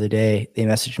somebody the other day. They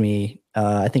messaged me,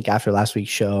 I think after last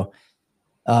week's show,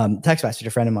 text message,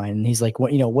 a friend of mine, and he's like,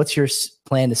 what's your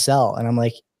plan to sell? And I'm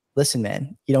like, listen,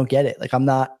 man, you don't get it. Like, I'm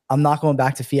not going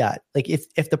back to fiat. Like,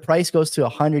 if the price goes to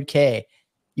 100K,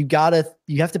 you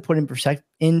have to put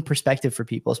in perspective for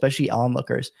people, especially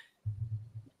onlookers.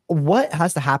 what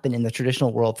has to happen in the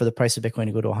traditional world for the price of Bitcoin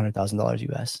to go to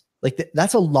 $100,000 US? Like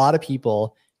that's a lot of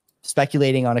people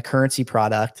speculating on a currency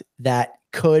product that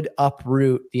could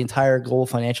uproot the entire global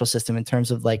financial system in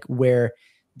terms of like where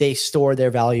they store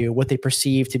their value, what they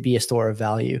perceive to be a store of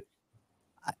value.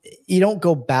 You don't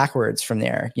go backwards from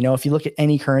there. You know, if you look at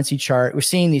any currency chart, we're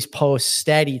seeing these posts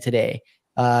steady today.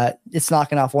 It's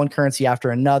knocking off one currency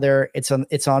after another. It's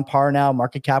on par now,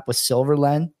 market cap with silver,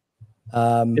 Len.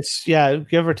 It's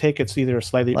give or take. It's either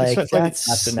slightly like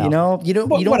that's you don't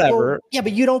whatever.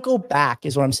 But you don't go back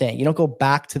is what I'm saying. You don't go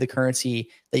back to the currency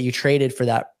that you traded for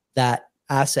that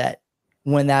asset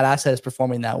when that asset is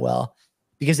performing that well,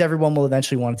 because everyone will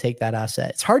eventually want to take that asset.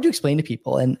 It's hard to explain to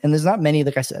people, and there's not many,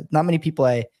 like I said, not many people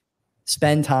I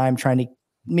spend time trying to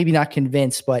maybe not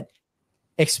convince, but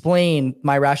explain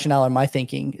my rationale or my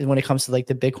thinking when it comes to like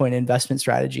the Bitcoin investment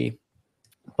strategy.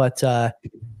 But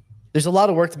there's a lot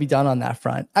of work to be done on that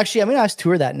front. Actually, I'm going to ask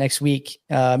Tour that next week.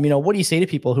 What do you say to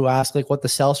people who ask like what the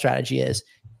sell strategy is?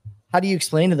 How do you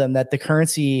explain to them that the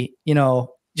currency,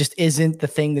 just isn't the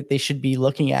thing that they should be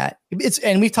looking at?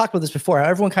 And we've talked about this before.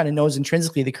 Everyone kind of knows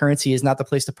intrinsically the currency is not the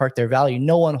place to park their value.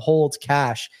 No one holds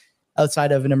cash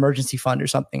outside of an emergency fund or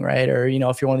something, right? Or,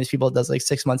 if you're one of these people that does like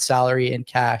 6 months salary in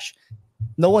cash,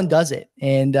 no one does it.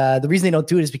 And the reason they don't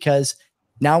do it is because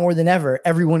now more than ever,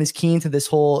 everyone is keen to this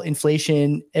whole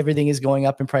inflation. Everything is going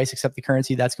up in price except the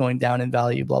currency that's going down in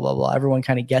value, blah, blah, blah. Everyone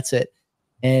kind of gets it.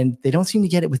 And they don't seem to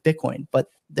get it with Bitcoin, but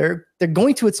they're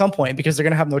going to at some point because they're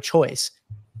going to have no choice.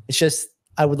 It's just,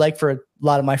 I would like for a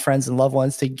lot of my friends and loved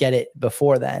ones to get it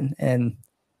before then. And,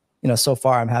 so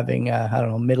far I'm having,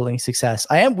 middling success.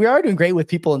 We are doing great with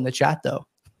people in the chat though.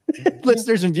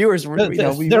 Listeners and viewers, we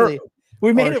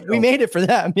made it for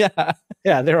them. Yeah.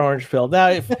 Yeah. They're orange pilled.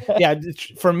 Now,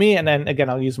 for me, and then again,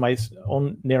 I'll use my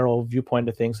own narrow viewpoint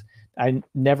of things. I hope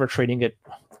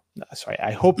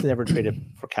to never trade it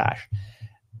for cash.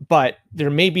 But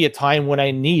there may be a time when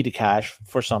I need cash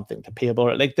for something to pay a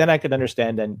bill. Like then I could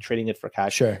understand then trading it for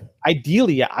cash. Sure.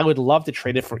 Ideally, I would love to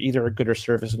trade it for either a good or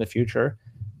service in the future.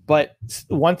 But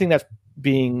one thing that's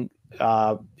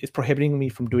is prohibiting me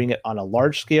from doing it on a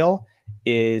large scale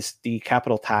is the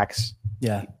capital tax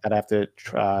that I have to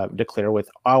declare with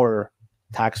our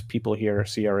tax people here,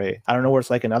 CRA. I don't know where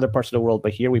it's like in other parts of the world,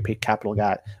 but here we pay capital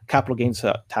gains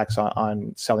tax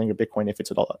on selling your Bitcoin if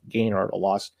it's a gain or a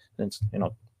loss. And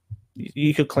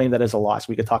you could claim that as a loss.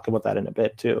 We could talk about that in a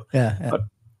bit too. Yeah. But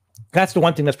that's the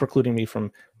one thing that's precluding me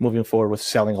from moving forward with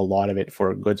selling a lot of it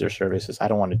for goods or services. I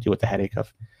don't want to deal with the headache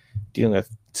of dealing with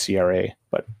CRA.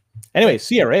 But anyway,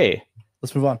 CRA.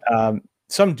 Let's move on.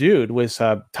 Some dude was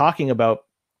talking about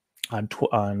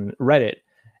on Reddit,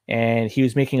 and he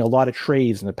was making a lot of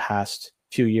trades in the past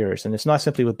few years. And it's not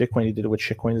simply with Bitcoin; he did it with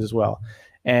shitcoins as well.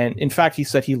 And in fact, he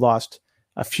said he lost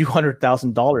a few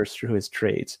 $100,000 through his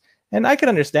trades. And I can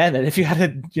understand that if you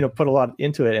had to, put a lot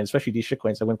into it, and especially these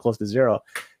shitcoins that went close to zero,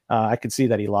 I could see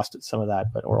that he lost some of that,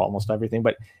 or almost everything.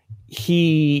 But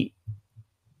he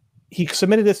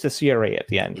submitted this to CRA at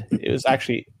the end. It was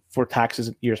actually for taxes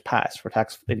in years past, for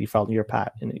tax that he filed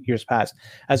in years past,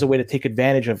 as a way to take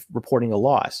advantage of reporting a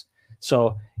loss.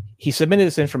 So he submitted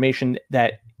this information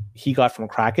that he got from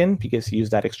Kraken because he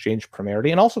used that exchange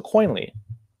primarily, and also Coinly.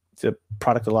 It's a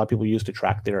product a lot of people use to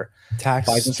track their tax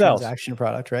buys and sells. Transaction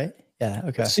product, right? Yeah.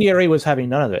 Okay. CRA was having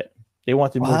none of it. They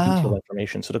wanted more detailed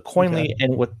information. So the Coinly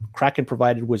and what Kraken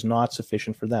provided was not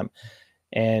sufficient for them.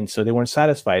 And so they weren't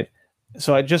satisfied.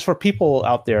 So just for people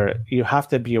out there, you have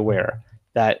to be aware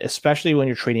that especially when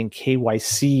you're trading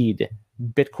KYC'd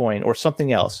Bitcoin or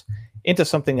something else into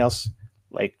something else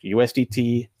like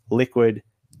USDT, Liquid,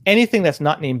 anything that's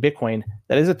not named Bitcoin,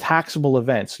 that is a taxable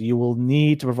event. So you will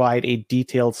need to provide a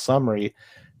detailed summary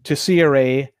to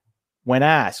CRA when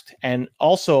asked. And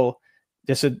also,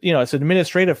 it's an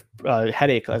administrative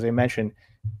headache, as I mentioned.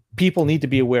 People need to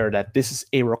be aware that this is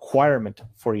a requirement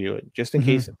for you. Just in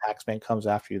case a taxman comes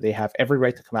after you, they have every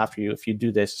right to come after you if you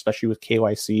do this, especially with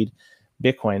KYC'd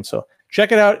Bitcoin. So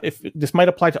check it out. If this might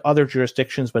apply to other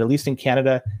jurisdictions, but at least in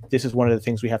Canada, this is one of the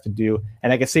things we have to do.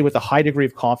 And I can say with a high degree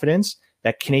of confidence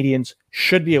that Canadians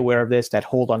should be aware of this, that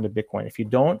hold on to Bitcoin. If you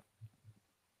don't,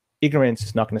 ignorance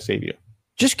is not going to save you.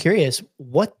 Just curious,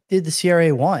 what did the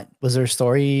CRA want? Was there a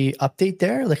story update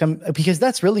there? Because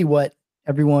that's really what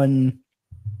the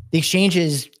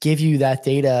exchanges give you that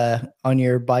data on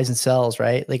your buys and sells,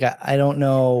 right? Like, I don't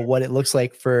know what it looks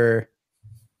like for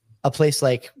a place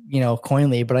like,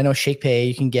 Coinly, but I know ShakePay,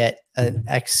 you can get an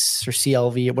X or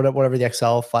CLV, whatever the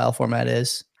Excel file format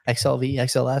is, XLV,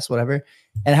 XLS, whatever,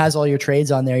 and it has all your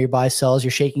trades on there, your buys, sells, your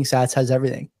shaking sats, has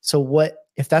everything. So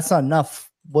if that's not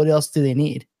enough, what else do they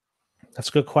need? That's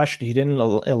a good question. He didn't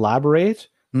elaborate,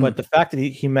 But the fact that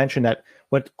he mentioned that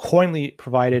what Coinly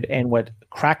provided and what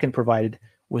Kraken provided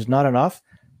was not enough,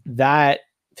 that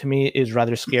to me is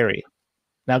rather scary.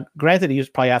 Now, granted, he was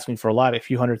probably asking for a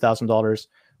few $100,000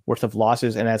 worth of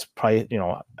losses, and that's probably,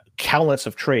 countless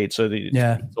of trades. So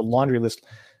the laundry list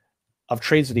of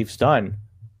trades that he's done,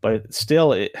 but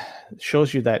still it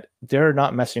shows you that they're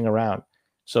not messing around.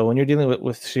 So when you're dealing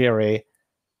with CRA,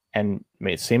 and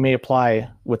same may apply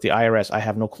with the IRS, I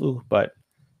have no clue, but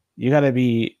you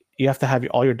have to have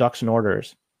all your ducks in order,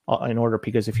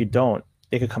 because if you don't,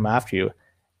 they could come after you.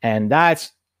 And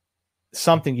that's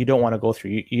something you don't want to go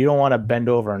through. You don't want to bend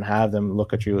over and have them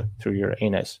look at you through your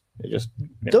anus.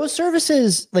 Those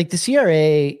services, like the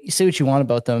CRA, you say what you want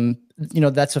about them.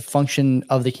 That's a function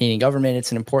of the Canadian government.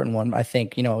 It's an important one. I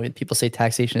think, people say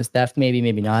taxation is theft,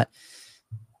 maybe not.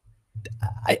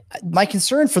 My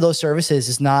concern for those services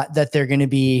is not that they're going to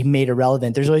be made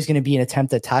irrelevant. There's always going to be an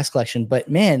attempt at tax collection, but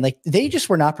man, like they just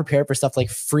were not prepared for stuff like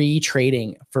free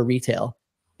trading for retail,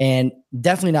 and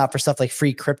definitely not for stuff like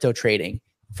free crypto trading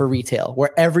for retail,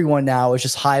 where everyone now is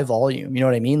just high volume. You know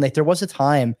what I mean? Like there was a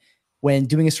time when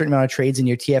doing a certain amount of trades in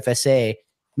your TFSA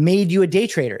made you a day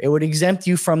trader. It would exempt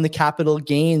you from the capital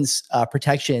gains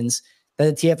protections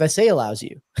that the TFSA allows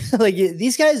you. Like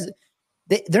these guys,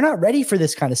 they're not ready for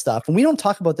this kind of stuff. And we don't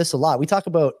talk about this a lot. We talk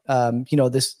about,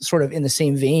 this sort of in the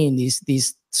same vein,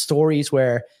 these stories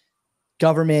where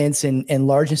governments and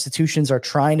large institutions are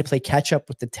trying to play catch up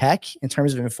with the tech in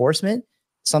terms of enforcement.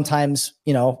 Sometimes,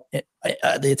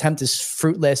 the attempt is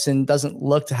fruitless and doesn't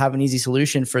look to have an easy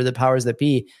solution for the powers that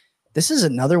be. This is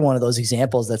another one of those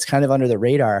examples that's kind of under the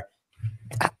radar.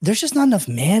 There's just not enough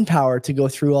manpower to go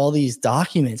through all these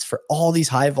documents for all these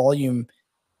high volume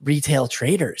retail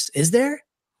traders. Is there?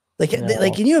 Like,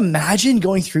 can you imagine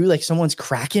going through like someone's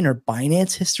Kraken or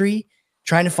Binance history,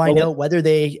 trying to find out whether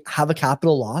they have a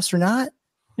capital loss or not?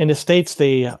 In the States,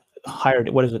 they hired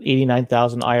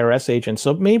 89,000 IRS agents,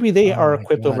 so maybe they are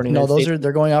equipped over. No,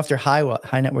 they're going after high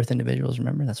net worth individuals.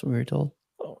 Remember, that's what we were told.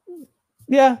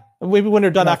 Yeah, maybe when they're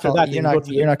done after that,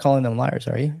 you're not calling them liars,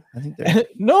 are you? I think they're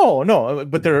no,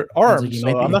 but they're armed.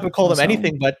 Like so I'm not going to call them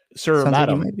anything but sir,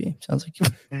 madam. Like you might be. Sounds like you.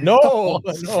 No.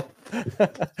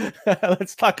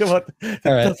 Let's talk about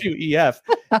WEF.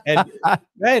 And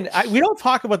man, we don't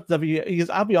talk about WEF because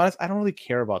I'll be honest, I don't really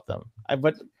care about them.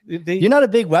 You're not a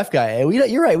big WEF guy.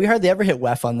 You're right. We hardly ever hit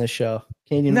WEF on this show.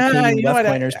 Canadian WEF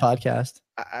Coiners podcast.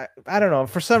 I don't know.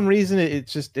 For some reason,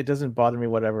 it doesn't bother me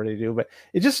whatever they do. But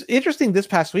it's just interesting. This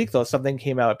past week, though, something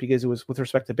came out because it was with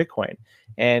respect to Bitcoin,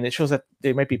 and it shows that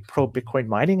they might be pro Bitcoin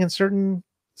mining in certain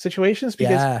situations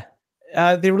because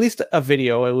they released a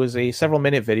video. It was a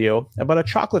several-minute video about a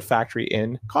chocolate factory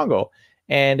in Congo,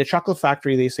 and the chocolate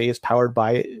factory they say is powered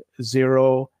by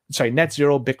net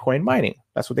zero Bitcoin mining.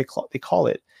 That's what they call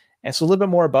it. And so a little bit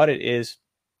more about it is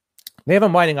they have a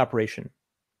mining operation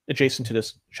adjacent to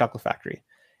this chocolate factory.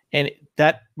 And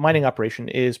that mining operation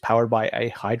is powered by a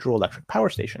hydroelectric power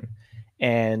station.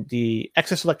 And the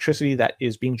excess electricity that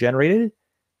is being generated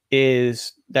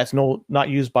that's not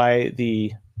used by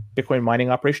the Bitcoin mining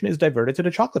operation is diverted to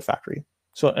the chocolate factory.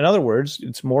 So in other words,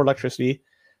 it's more electricity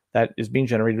that is being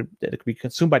generated that could be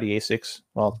consumed by the ASICs.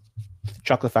 Well, the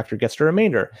chocolate factory gets the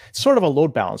remainder. It's sort of a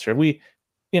load balancer. We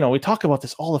talk about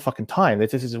this all the fucking time, that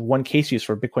this is one case use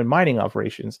for Bitcoin mining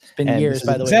operations. It's been years,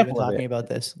 by the way, we've been talking about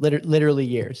this. Literally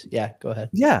years. Yeah, go ahead.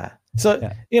 Yeah.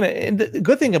 So, and the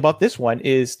good thing about this one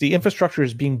is the infrastructure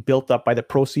is being built up by the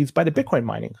proceeds by the Bitcoin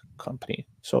mining company.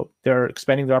 So they're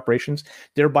expanding their operations.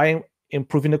 They're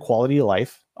improving the quality of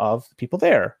life of the people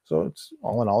there. So it's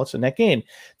all in all, it's a net gain.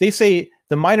 They say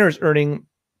the miner is earning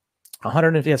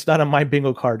it's not on my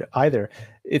bingo card either.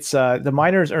 It's the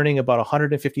miner is earning about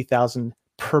 150,000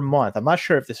 per month. I'm not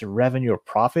sure if this is revenue or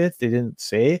profit. They didn't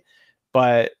say,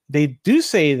 but they do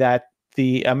say that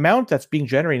the amount that's being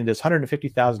generated, this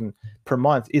 150,000 per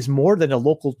month, is more than the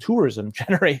local tourism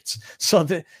generates. So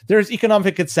there's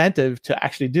economic incentive to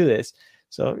actually do this.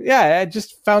 So yeah, I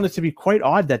just found it to be quite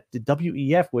odd that the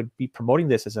WEF would be promoting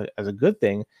this as a good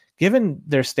thing, given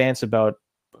their stance about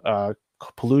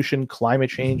pollution,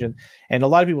 climate change, and a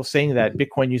lot of people saying that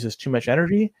Bitcoin uses too much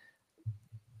energy.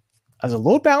 As a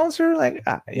load balancer,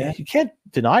 you can't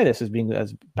deny this as being a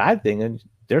bad thing, and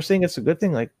they're saying it's a good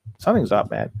thing. Like, something's up,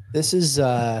 man. This is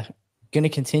going to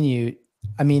continue.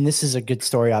 I mean, this is a good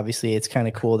story. Obviously, it's kind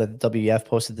of cool that the WEF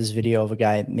posted this video of a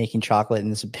guy making chocolate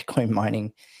and this Bitcoin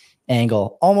mining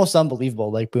angle. Almost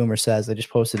unbelievable, like Boomer says. I just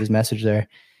posted his message there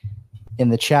in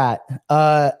the chat.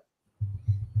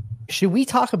 Should we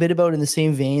talk a bit about, in the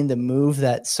same vein, the move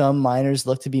that some miners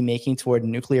look to be making toward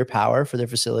nuclear power for their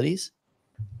facilities?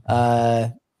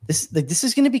 This this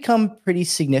is going to become pretty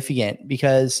significant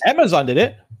because Amazon did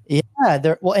it.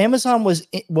 Yeah, Amazon was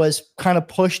kind of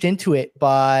pushed into it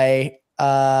by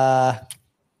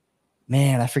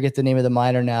man, I forget the name of the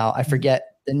miner now. I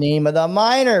forget the name of the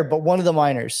miner, but one of the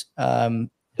miners Amazon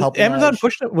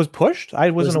was pushed. I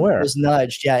wasn't aware. Was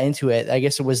nudged, into it. I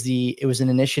guess it was an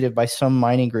initiative by some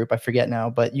mining group. I forget now,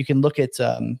 but you can look at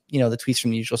the tweets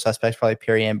from the usual suspects, probably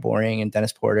Perry Ann Boring and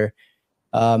Dennis Porter,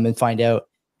 and find out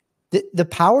the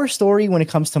power story when it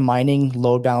comes to mining,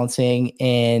 load balancing,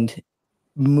 and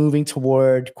moving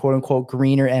toward quote unquote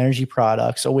greener energy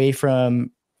products, away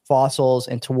from fossils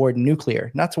and toward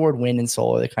nuclear, not toward wind and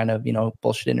solar, the kind of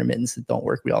bullshit intermittents that don't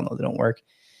work. We all know they don't work.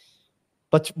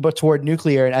 But toward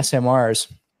nuclear and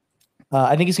SMRs,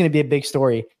 I think it's going to be a big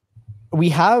story. We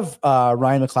have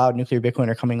Ryan McLeod, Nuclear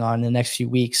Bitcoiner, coming on in the next few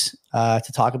weeks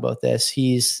to talk about this.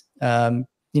 He's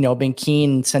been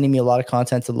keen, sending me a lot of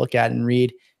content to look at and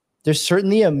read. There's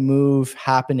certainly a move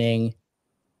happening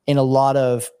in a lot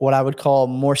of what I would call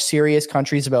more serious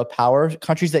countries about power,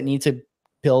 countries that need to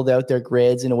build out their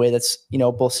grids in a way that's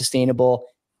both sustainable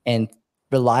and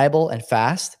reliable and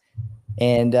fast.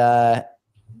 And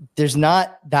there's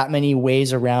not that many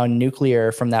ways around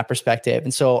nuclear from that perspective.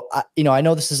 And so, I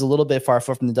know this is a little bit far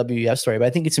from the WEF story, but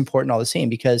I think it's important all the same,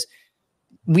 because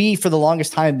we, for the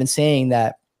longest time, have been saying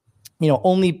that,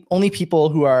 only people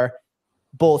who are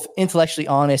both intellectually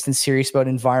honest and serious about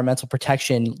environmental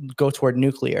protection go toward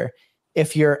nuclear.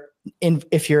 If you're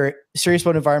serious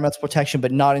about environmental protection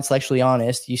but not intellectually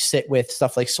honest, you sit with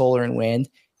stuff like solar and wind.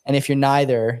 And if you're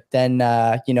neither, then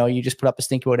you just put up a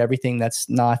stink about everything that's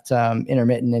not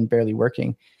intermittent and barely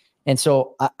working. And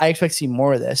so I expect to see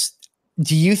more of this.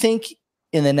 Do you think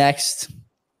in the next,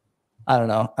 I don't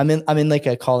know, I'm in like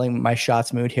a calling my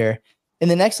shots mood here. In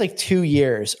the next 2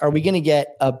 years, are we going to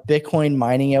get a Bitcoin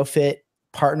mining outfit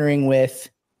partnering with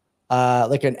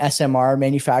an SMR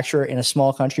manufacturer in a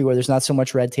small country where there's not so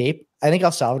much red tape? I think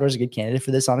El Salvador is a good candidate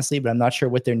for this, honestly, but I'm not sure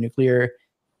what their nuclear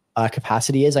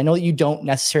capacity is. I know that you don't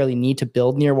necessarily need to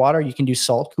build near water. You can do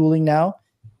salt cooling now,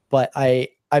 but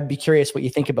I'd be curious what you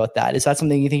think about that. Is that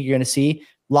something you think you're going to see?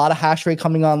 A lot of hash rate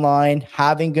coming online,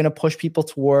 going to push people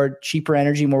toward cheaper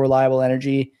energy, more reliable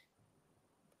energy.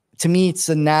 To me, it's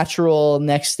a natural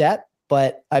next step,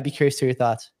 but I'd be curious to your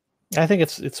thoughts. I think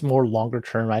it's more longer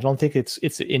term. I don't think it's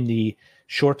in the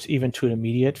short, even to an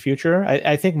immediate future.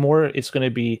 I think more it's going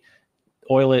to be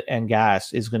oil and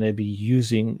gas is going to be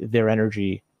using their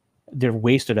energy, their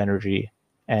wasted energy,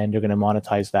 and they're going to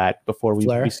monetize that before we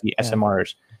see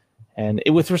SMRs. And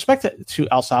with respect to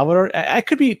El Salvador, I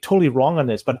could be totally wrong on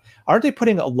this, but aren't they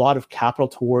putting a lot of capital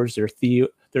towards their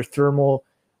thermal?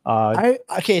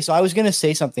 So I was going to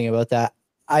say something about that.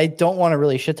 I don't want to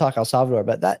really shit talk El Salvador,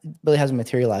 but that really hasn't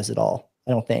materialized at all.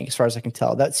 I don't think, as far as I can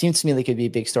tell. That seems to me like it could be a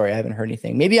big story. I haven't heard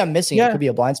anything. Maybe I'm missing it. It could be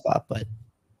a blind spot, but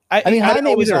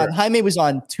Jaime was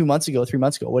on 2 months ago, 3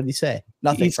 months ago. What did he say?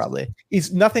 Nothing, probably.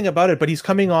 He's nothing about it, but he's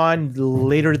coming on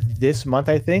later this month,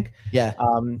 I think. Yeah.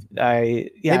 Maybe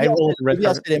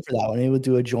I'll sit in for that one. Maybe we'll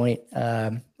do a joint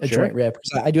joint rip.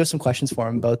 I do have some questions for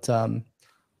him about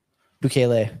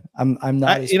Bukele. I'm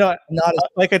not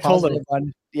like I told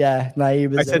him.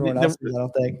 Naive as everyone else is, I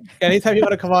don't think. Anytime you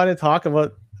want to come on and talk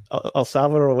about El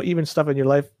Salvador or even stuff in your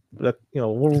life,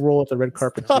 we'll roll out the red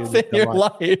carpet. Stuff in your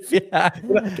life, yeah.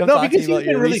 No, because he's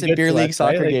been really good beer league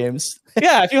soccer games.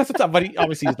 Yeah, if he wants to talk, but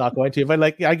obviously he's not going to. But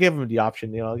I gave him the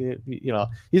option.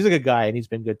 He's a good guy and he's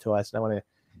been good to us, and I want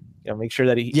to make sure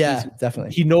that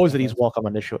definitely he knows that he's welcome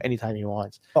on this show anytime he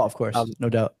wants. Oh, of course, no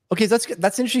doubt. Okay, so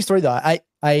that's an interesting story though.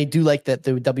 I do like that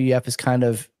the WEF is kind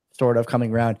of sort of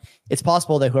coming around. It's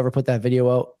possible that whoever put that video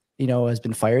out, has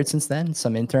been fired since then.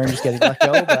 Some intern just getting let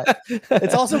go. But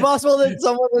it's also possible that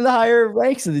someone in the higher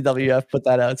ranks of the WEF put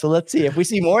that out. So let's see. If we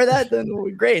see more of that, then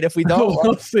great. If we don't,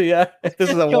 we'll see. Yeah, this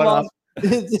is a one-off.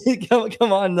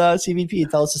 Come on, CBP,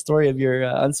 tell us the story of your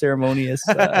unceremonious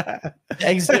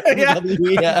exit from the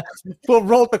WEF. We'll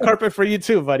roll the carpet for you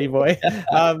too, buddy boy.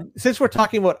 Since we're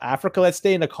talking about Africa, let's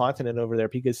stay in the continent over there,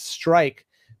 because Strike,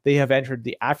 they have entered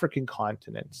the African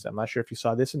continent. I'm not sure if you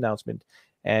saw this announcement.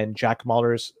 And Jack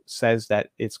Mullers says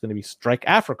that it's going to be Strike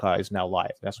Africa is now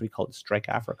live. That's what we call it, Strike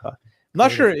Africa. I'm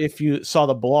not sure if you saw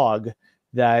the blog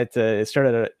that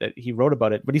he wrote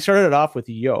about it, but he started it off with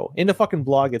yo. In the fucking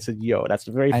blog, it said yo. That's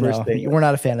the very first thing. We're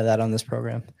not a fan of that on this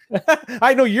program.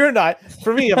 I know you're not.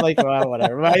 For me, I'm like, well,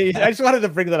 whatever. I just wanted to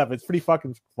bring that up. It's pretty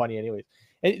fucking funny anyways.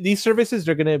 And these services,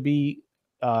 they're going to be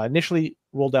initially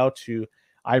rolled out to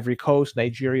Ivory Coast,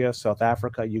 Nigeria, South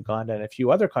Africa, Uganda, and a few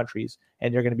other countries,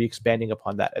 and they're going to be expanding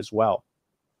upon that as well.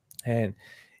 And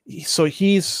so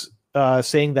he's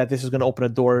saying that this is going to open the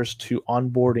doors to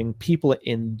onboarding people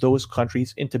in those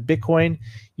countries into Bitcoin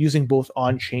using both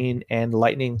on-chain and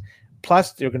Lightning.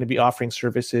 Plus, they're going to be offering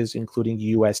services including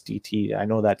USDT. I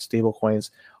know that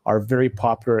stablecoins are very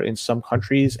popular in some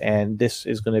countries, and this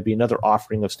is going to be another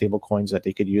offering of stablecoins that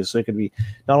they could use. So it could be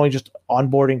not only just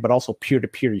onboarding, but also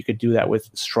peer-to-peer. You could do that with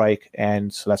Strike,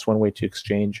 and so that's one way to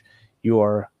exchange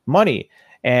your money.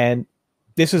 And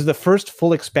this is the first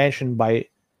full expansion by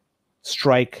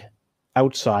Strike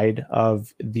outside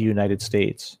of the United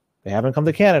States. They haven't come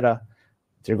to Canada.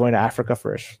 They're going to Africa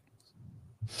first.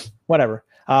 Whatever.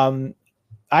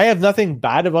 I have nothing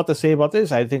bad to say about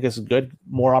this. I think it's good.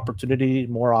 More opportunity,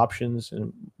 more options,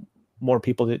 and more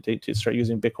people to start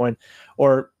using Bitcoin,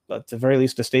 or at the very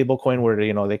least a stable coin where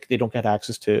they don't get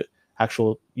access to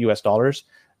actual US dollars.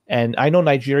 And I know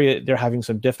Nigeria, they're having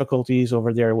some difficulties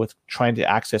over there with trying to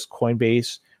access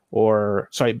Coinbase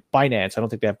Binance. I don't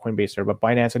think they have Coinbase there, but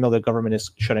Binance, I know the government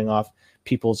is shutting off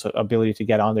people's ability to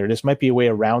get on there. This might be a way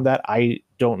around that. I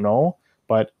don't know,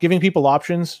 but giving people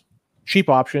options, cheap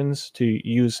options to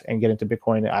use and get into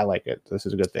Bitcoin, I like it. This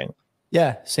is a good thing.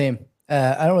 Yeah, same.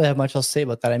 I don't really have much else to say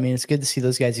about that. I mean, it's good to see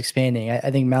those guys expanding.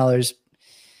 I think Maller's,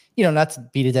 not to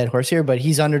beat a dead horse here, but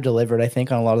he's under-delivered, I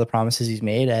think, on a lot of the promises he's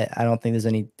made. I don't think there's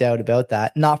any doubt about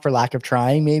that. Not for lack of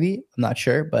trying, maybe. I'm not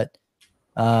sure, but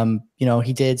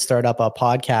he did start up a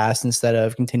podcast instead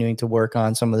of continuing to work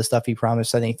on some of the stuff he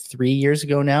promised, I think 3 years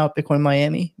ago now at Bitcoin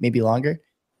Miami, maybe longer.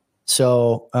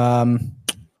 So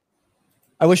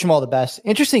I wish him all the best.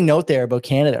 Interesting note there about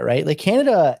Canada, right? Like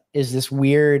Canada is this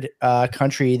weird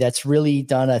country that's really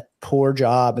done a poor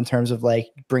job in terms of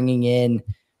like bringing in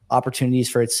opportunities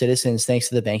for its citizens thanks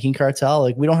to the banking cartel.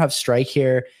 Like we don't have Strike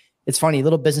here. It's funny,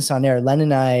 little business on there. Len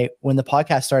and I, when the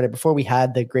podcast started, before we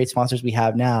had the great sponsors we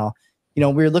have now, we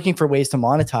were looking for ways to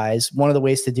monetize. One of the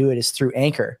ways to do it is through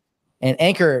Anchor. And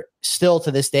Anchor still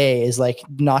to this day is like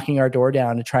knocking our door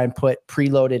down to try and put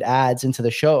preloaded ads into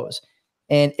the shows.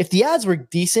 And if the ads were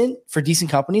decent for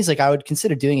decent companies, like I would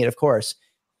consider doing it, of course.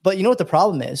 But you know what the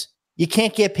problem is? You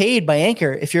can't get paid by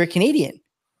Anchor if you're a Canadian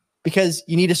because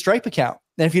you need a Stripe account.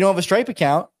 And if you don't have a Stripe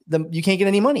account, then you can't get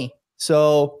any money.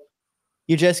 So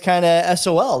you're just kind of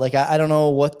SOL. Like I don't know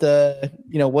what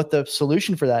the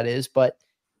solution for that is, but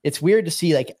it's weird to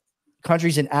see like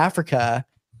countries in Africa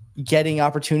getting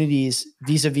opportunities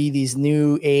vis-a-vis these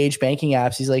new age banking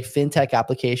apps, these like fintech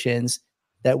applications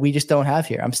that we just don't have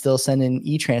here. I'm still sending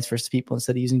e-transfers to people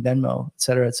instead of using Venmo, et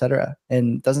cetera, et cetera.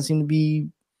 And it doesn't seem to be,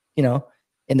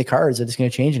 in the cards that it's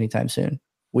going to change anytime soon.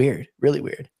 Weird, really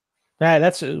weird. Yeah,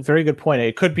 that's a very good point.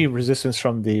 It could be resistance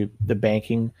from the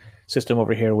banking system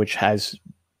over here, which has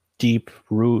deep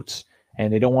roots,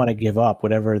 and they don't want to give up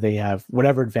whatever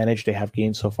advantage they have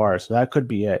gained so far. So that could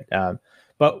be it.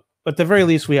 But at the very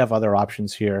least, we have other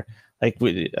options here, like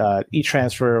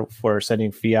e-transfer for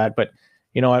sending fiat. But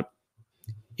you know what?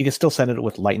 You can still send it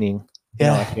with Lightning.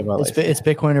 Yeah, it's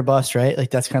Bitcoin or bust, right? Like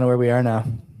that's kind of where we are now.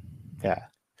 Yeah,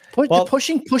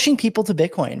 pushing people to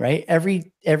Bitcoin, right?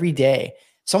 Every day.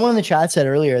 Someone in the chat said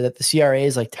earlier that the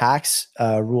CRA's like tax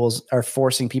rules are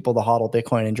forcing people to hodl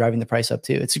Bitcoin and driving the price up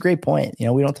too. It's a great point. We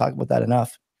don't talk about that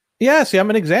enough. Yeah, see, I'm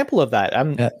an example of that.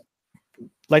 I'm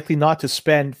likely not to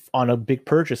spend on a big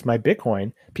purchase my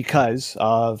Bitcoin because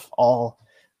of all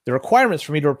the requirements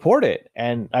for me to report it.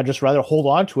 And I'd just rather hold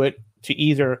on to it to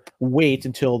either wait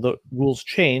until the rules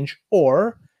change,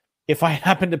 or if I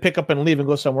happen to pick up and leave and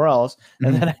go somewhere else,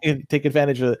 and then I can take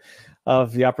advantage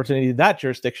of the opportunity that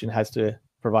jurisdiction has to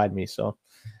provide me. So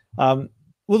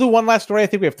we'll do one last story. I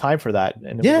think we have time for that.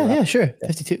 And yeah, sure.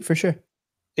 52 for sure.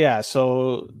 Yeah.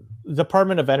 So the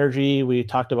Department of Energy, we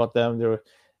talked about them.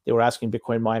 They were asking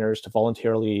Bitcoin miners to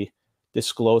voluntarily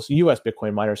disclose, U.S.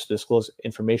 Bitcoin miners to disclose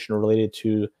information related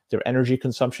to their energy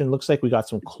consumption. Looks like we got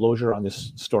some closure on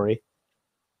this story,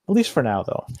 at least for now,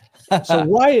 though. So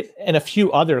Riot and a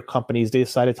few other companies, they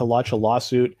decided to launch a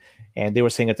lawsuit, and they were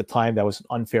saying at the time that was an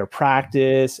unfair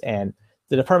practice, and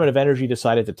the Department of Energy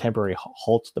decided to temporarily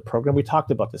halt the program. We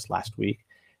talked about this last week.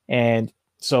 And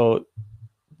so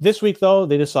this week, though,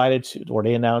 they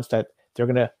announced that they're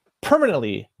going to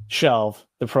permanently shelve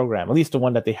the program, at least the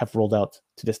one that they have rolled out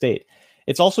to this date.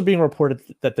 It's also being reported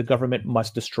that the government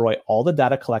must destroy all the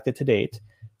data collected to date,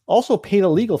 also pay the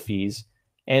legal fees,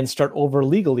 and start over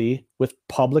legally with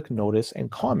public notice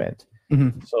and comment.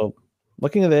 Mm-hmm. So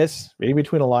looking at this, reading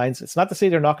between the lines, it's not to say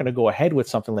they're not going to go ahead with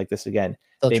something like this again.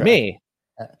 They may,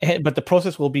 but the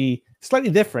process will be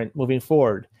slightly different moving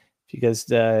forward because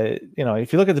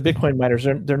if you look at the Bitcoin miners,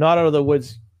 they're not out of the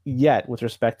woods yet with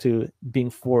respect to being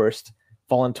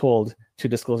voluntold to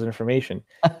disclose information.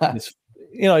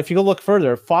 If you go look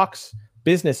further, Fox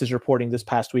Business is reporting this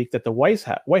past week that the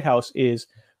White House is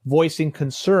voicing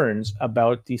concerns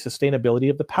about the sustainability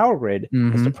of the power grid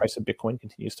as the price of Bitcoin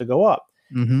continues to go up.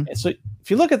 And so if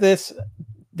you look at this,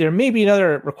 there may be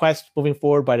another request moving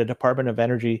forward by the Department of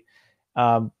Energy,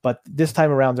 but this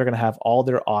time around, they're going to have all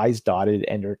their I's dotted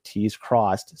and their T's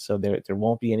crossed, so there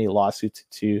won't be any lawsuits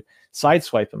to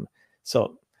sideswipe them.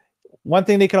 So one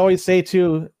thing they could always say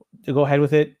to go ahead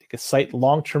with it, they could cite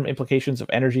long-term implications of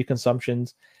energy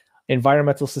consumptions,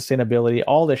 environmental sustainability,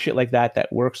 all the shit like that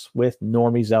works with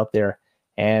normies out there.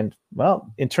 And,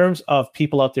 well, in terms of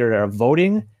people out there that are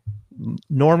voting,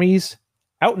 normies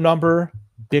outnumber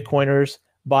Bitcoiners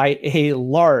by a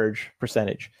large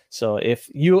percentage. So if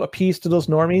you appease to those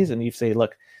normies and you say,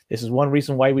 look, this is one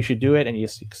reason why we should do it, and you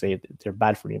say they're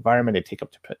bad for the environment, they take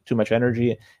up too much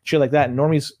energy, shit like that, and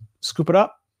normies scoop it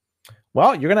up,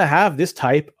 well, you're going to have this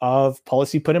type of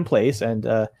policy put in place. And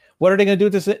what are they going to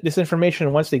do with this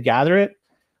information once they gather it?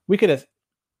 We could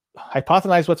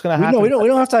hypothesize what's going to happen. No, we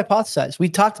don't have to hypothesize. We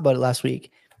talked about it last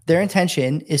week. Their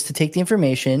intention is to take the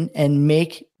information and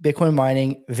make Bitcoin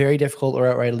mining very difficult or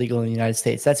outright illegal in the United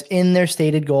States. That's in their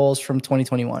stated goals from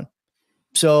 2021.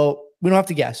 So we don't have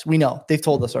to guess. We know. They've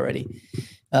told us already.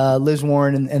 Liz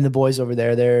Warren and the boys over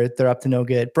there, they're up to no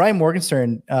good. Brian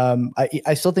Morgenstern,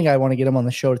 I still think I want to get him on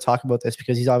the show to talk about this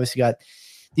because he's obviously got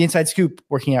the inside scoop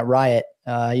working at Riot,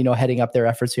 heading up their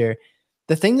efforts here.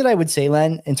 The thing that I would say,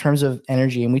 Len, in terms of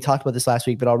energy, and we talked about this last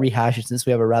week, but I'll rehash it since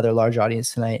we have a rather large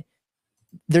audience tonight.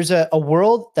 There's a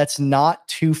world that's not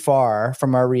too far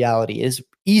from our reality, is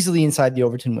easily inside the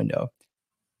Overton window,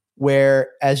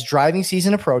 where as driving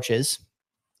season approaches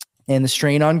and the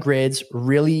strain on grids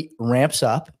really ramps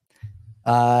up,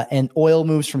 and oil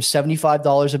moves from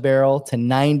 $75 a barrel to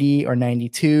 $90 or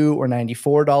 $92 or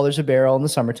 $94 a barrel in the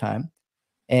summertime,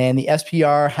 and the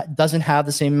SPR doesn't have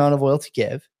the same amount of oil to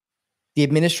give, the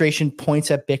administration points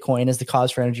at Bitcoin as the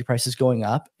cause for energy prices going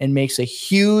up and makes a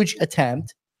huge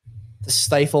attempt to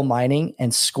stifle mining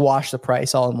and squash the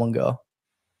price all in one go.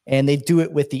 And they do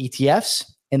it with the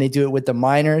ETFs, and they do it with the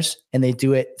miners, and they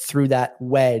do it through that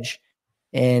wedge,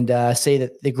 and say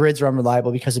that the grids are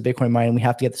unreliable because of Bitcoin mining. We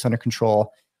have to get this under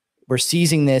control. We're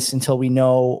seizing this until we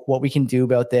know what we can do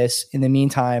about this. In the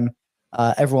meantime,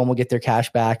 everyone will get their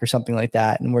cash back or something like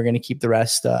that, and we're going to keep the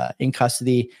rest in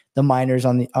custody. The miners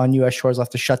on U.S. shores will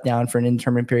have to shut down for an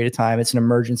indeterminate period of time. It's an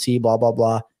emergency, blah, blah,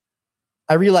 blah.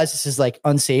 I realize this is like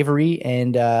unsavory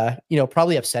and,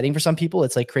 probably upsetting for some people.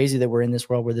 It's like crazy that we're in this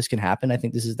world where this can happen. I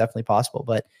think this is definitely possible,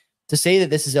 but to say that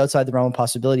this is outside the realm of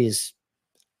possibility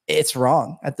it's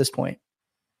wrong at this point.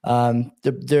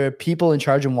 The people in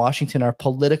charge in Washington are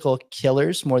political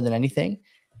killers more than anything.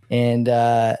 And,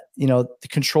 the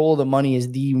control of the money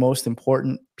is the most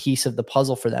important piece of the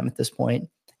puzzle for them at this point.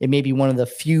 It may be one of the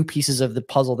few pieces of the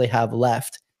puzzle they have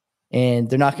left, and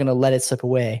they're not going to let it slip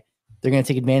away. They're going to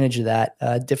take advantage of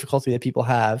that difficulty that people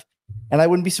have. And I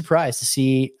wouldn't be surprised to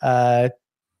see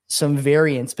some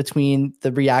variance between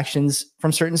the reactions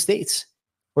from certain states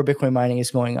where Bitcoin mining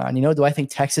is going on. Do I think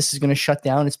Texas is going to shut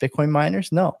down its Bitcoin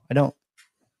miners? No, I don't.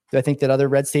 Do I think that other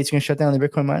red states are going to shut down their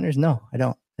Bitcoin miners? No, I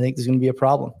don't. I think there's going to be a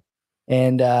problem.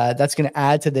 And that's going to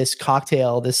add to this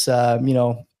cocktail, this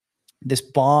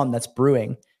bomb that's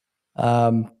brewing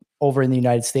over in the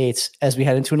United States as we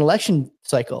head into an election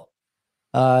cycle.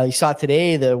 You saw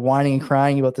today the whining and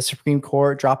crying about the Supreme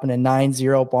Court dropping a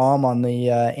 9-0 bomb on the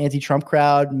anti-Trump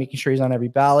crowd, making sure he's on every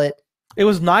ballot. It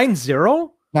was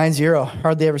 9-0? 9-0.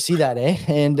 Hardly ever see that, eh?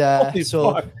 And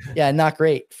not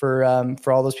great for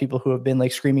all those people who have been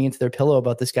like screaming into their pillow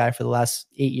about this guy for the last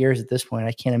 8 years at this point.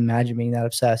 I can't imagine being that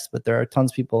obsessed, but there are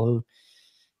tons of people who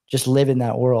just live in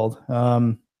that world.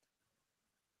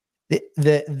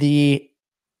 The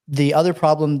other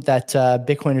problem that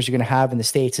Bitcoiners are going to have in the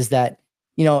States is that,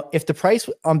 if the price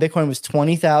on Bitcoin was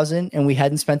 20,000 and we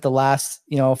hadn't spent the last,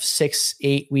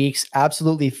 6-8 weeks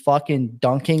absolutely fucking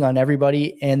dunking on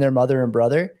everybody and their mother and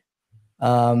brother,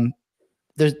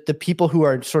 there's the people who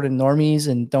are sort of normies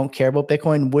and don't care about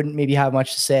Bitcoin wouldn't maybe have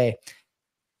much to say.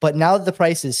 But now that the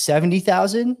price is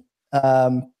 70,000,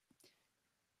 we're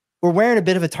wearing a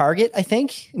bit of a target, I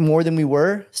think, more than we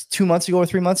were 2 months ago or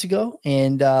 3 months ago.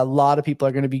 And a lot of people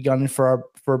are going to be gunning for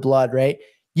blood, right?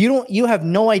 You have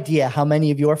no idea how many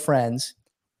of your friends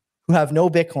who have no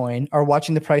Bitcoin are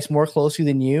watching the price more closely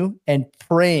than you and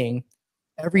praying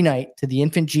every night to the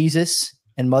infant Jesus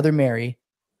and Mother Mary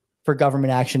for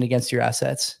government action against your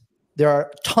assets. There are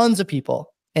tons of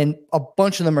people, and a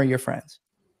bunch of them are your friends.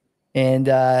 And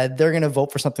they're going to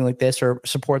vote for something like this or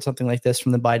support something like this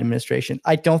from the Biden administration.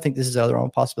 I don't think this is our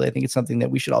own possibility. I think it's something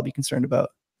that we should all be concerned about.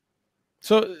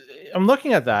 So I'm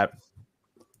looking at that.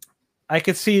 I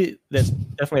could see there's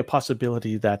definitely a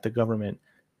possibility that the government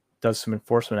does some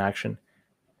enforcement action.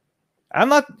 I'm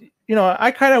not,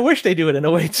 I kind of wish they do it in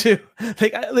a way too.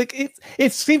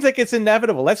 It seems like it's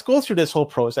inevitable. Let's go through this whole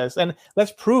process and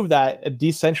let's prove that a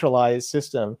decentralized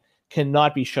system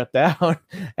cannot be shut down.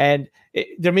 And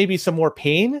there may be some more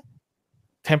pain,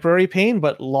 temporary pain,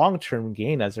 but long-term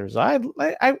gain as a result.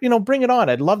 I bring it on.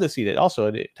 I'd love to see it. Also,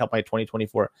 it'd help my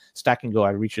 2024 stack and go.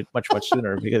 I'd reach it much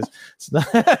sooner because it's not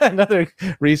another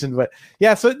reason. But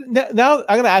yeah, so now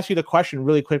I'm going to ask you the question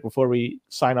really quick before we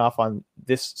sign off on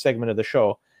this segment of the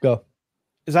show. Go.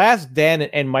 As I asked Dan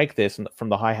and Mike this from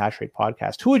the High Hash Rate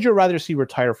podcast, who would you rather see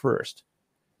retire first,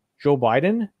 Joe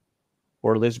Biden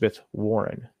or Elizabeth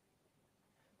Warren?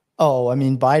 Oh, I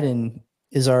mean, Biden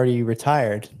is already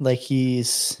retired. Like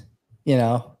he's,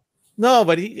 No,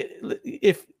 but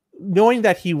if knowing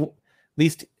that he, at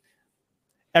least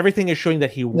everything is showing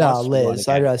that he wants. No, Liz.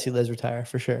 I'd rather see Liz retire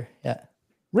for sure. Yeah.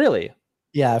 Really?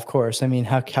 Yeah, of course. I mean,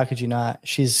 how could you not?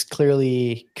 She's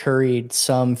clearly curried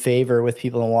some favor with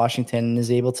people in Washington and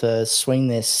is able to swing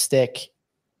this stick.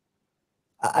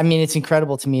 I mean, it's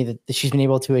incredible to me that she's been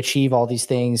able to achieve all these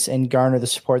things and garner the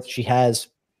support that she has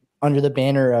under the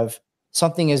banner of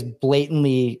something as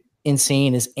blatantly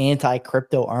insane as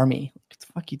anti-crypto army. What the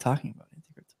fuck are you talking about?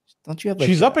 Don't you have?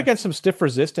 She's up against some stiff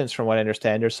resistance, from what I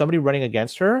understand. There's somebody running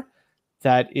against her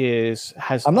that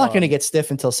has. I'm not going to get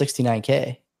stiff until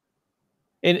 69K.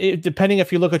 And depending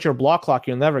if you look at your block clock,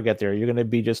 you'll never get there. You're going to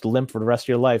be just limp for the rest of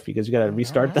your life because you got to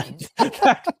restart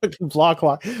that block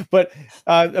clock. But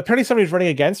apparently, somebody's running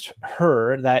against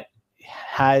her that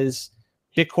has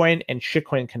Bitcoin and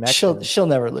shitcoin connections. She'll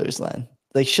never lose, Len.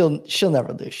 Like she'll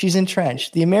never lose. She's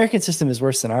entrenched. The American system is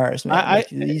worse than ours, man.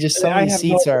 Some of these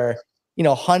seats are,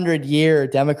 100-year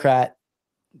Democrat.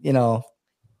 You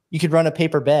could run a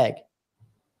paper bag.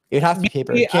 It would have to be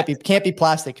paper. It can't be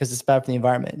plastic because it's bad for the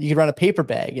environment. You could run a paper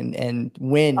bag and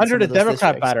win under the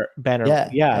Democrat banner.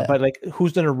 Yeah. But like,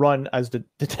 who's going to run as the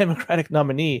Democratic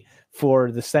nominee for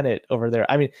the Senate over there?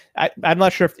 I mean, I'm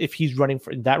not sure if he's running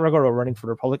for in that regard or running for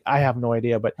the Republic. I have no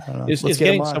idea, but it's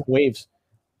getting some waves.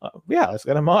 Let's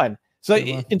get him on. So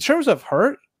in terms of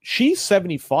her, she's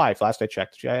 75. Last I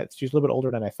checked, she's a little bit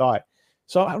older than I thought.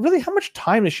 So really, how much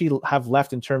time does she have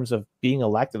left in terms of being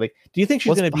elected? Like, do you think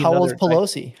she's going to be? How old's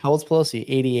Pelosi? How old's Pelosi?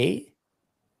 88.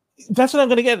 That's what I'm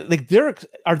going to get. Like,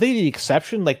 are they the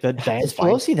exception? Like the is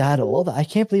Pelosi that old? I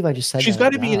can't believe I just said she's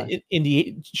got to be in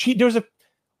the.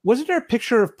 Wasn't there a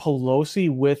picture of Pelosi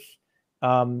with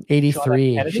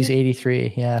 83? She's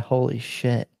 83. Yeah, holy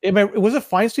shit. Was it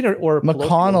Feinstein or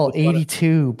McConnell?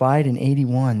 82. Biden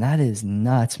 81. That is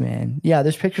nuts, man. Yeah,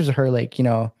 there's pictures of her like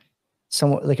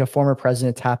somewhat like a former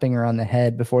president tapping her on the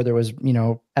head before there was,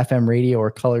 FM radio or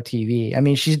color TV. I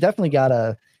mean, she's definitely got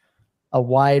a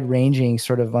wide ranging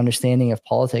sort of understanding of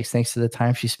politics thanks to the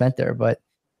time she spent there. But,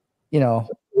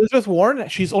 Elizabeth Warren,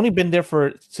 she's only been there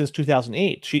since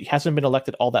 2008. She hasn't been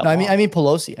elected all that long. I mean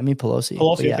Pelosi.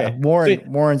 Pelosi, yeah, okay.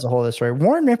 Warren's a whole other story.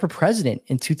 Warren ran for president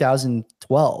in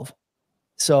 2012.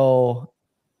 So.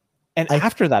 And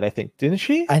after that, I think, didn't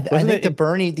she? I think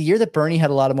the year that Bernie had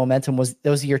a lot of momentum was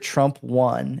the year Trump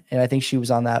won. And I think she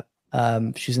was on that.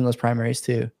 She was in those primaries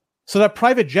too. So that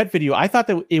private jet video, I thought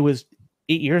that it was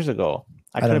 8 years ago.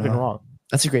 I could have been wrong.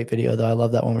 That's a great video though. I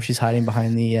love that one where she's hiding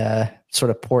behind the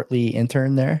sort of portly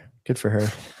intern there. Good for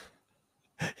her.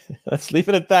 Let's leave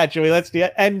it at that, Joey. Let's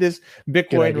end this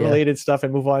Bitcoin related stuff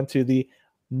and move on to the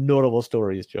notable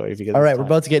stories, Joey. All right, we're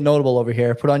about to get notable over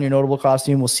here. Put on your notable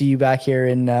costume. We'll see you back here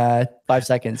in 5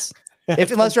 seconds.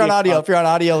 Unless you're on audio. If you're on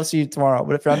audio, we'll see you tomorrow.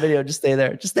 But if you're on video, just stay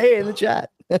there. Just stay in the chat.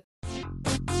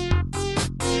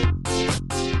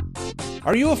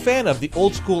 Are you a fan of the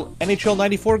old school NHL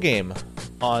 94 game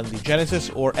on the Genesis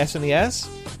or SNES?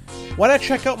 Why not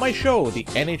check out my show, the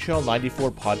NHL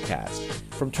 94 podcast?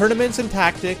 From tournaments and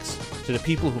tactics to the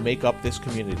people who make up this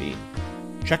community.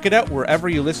 Check it out wherever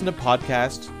you listen to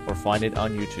podcasts or find it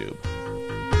on YouTube.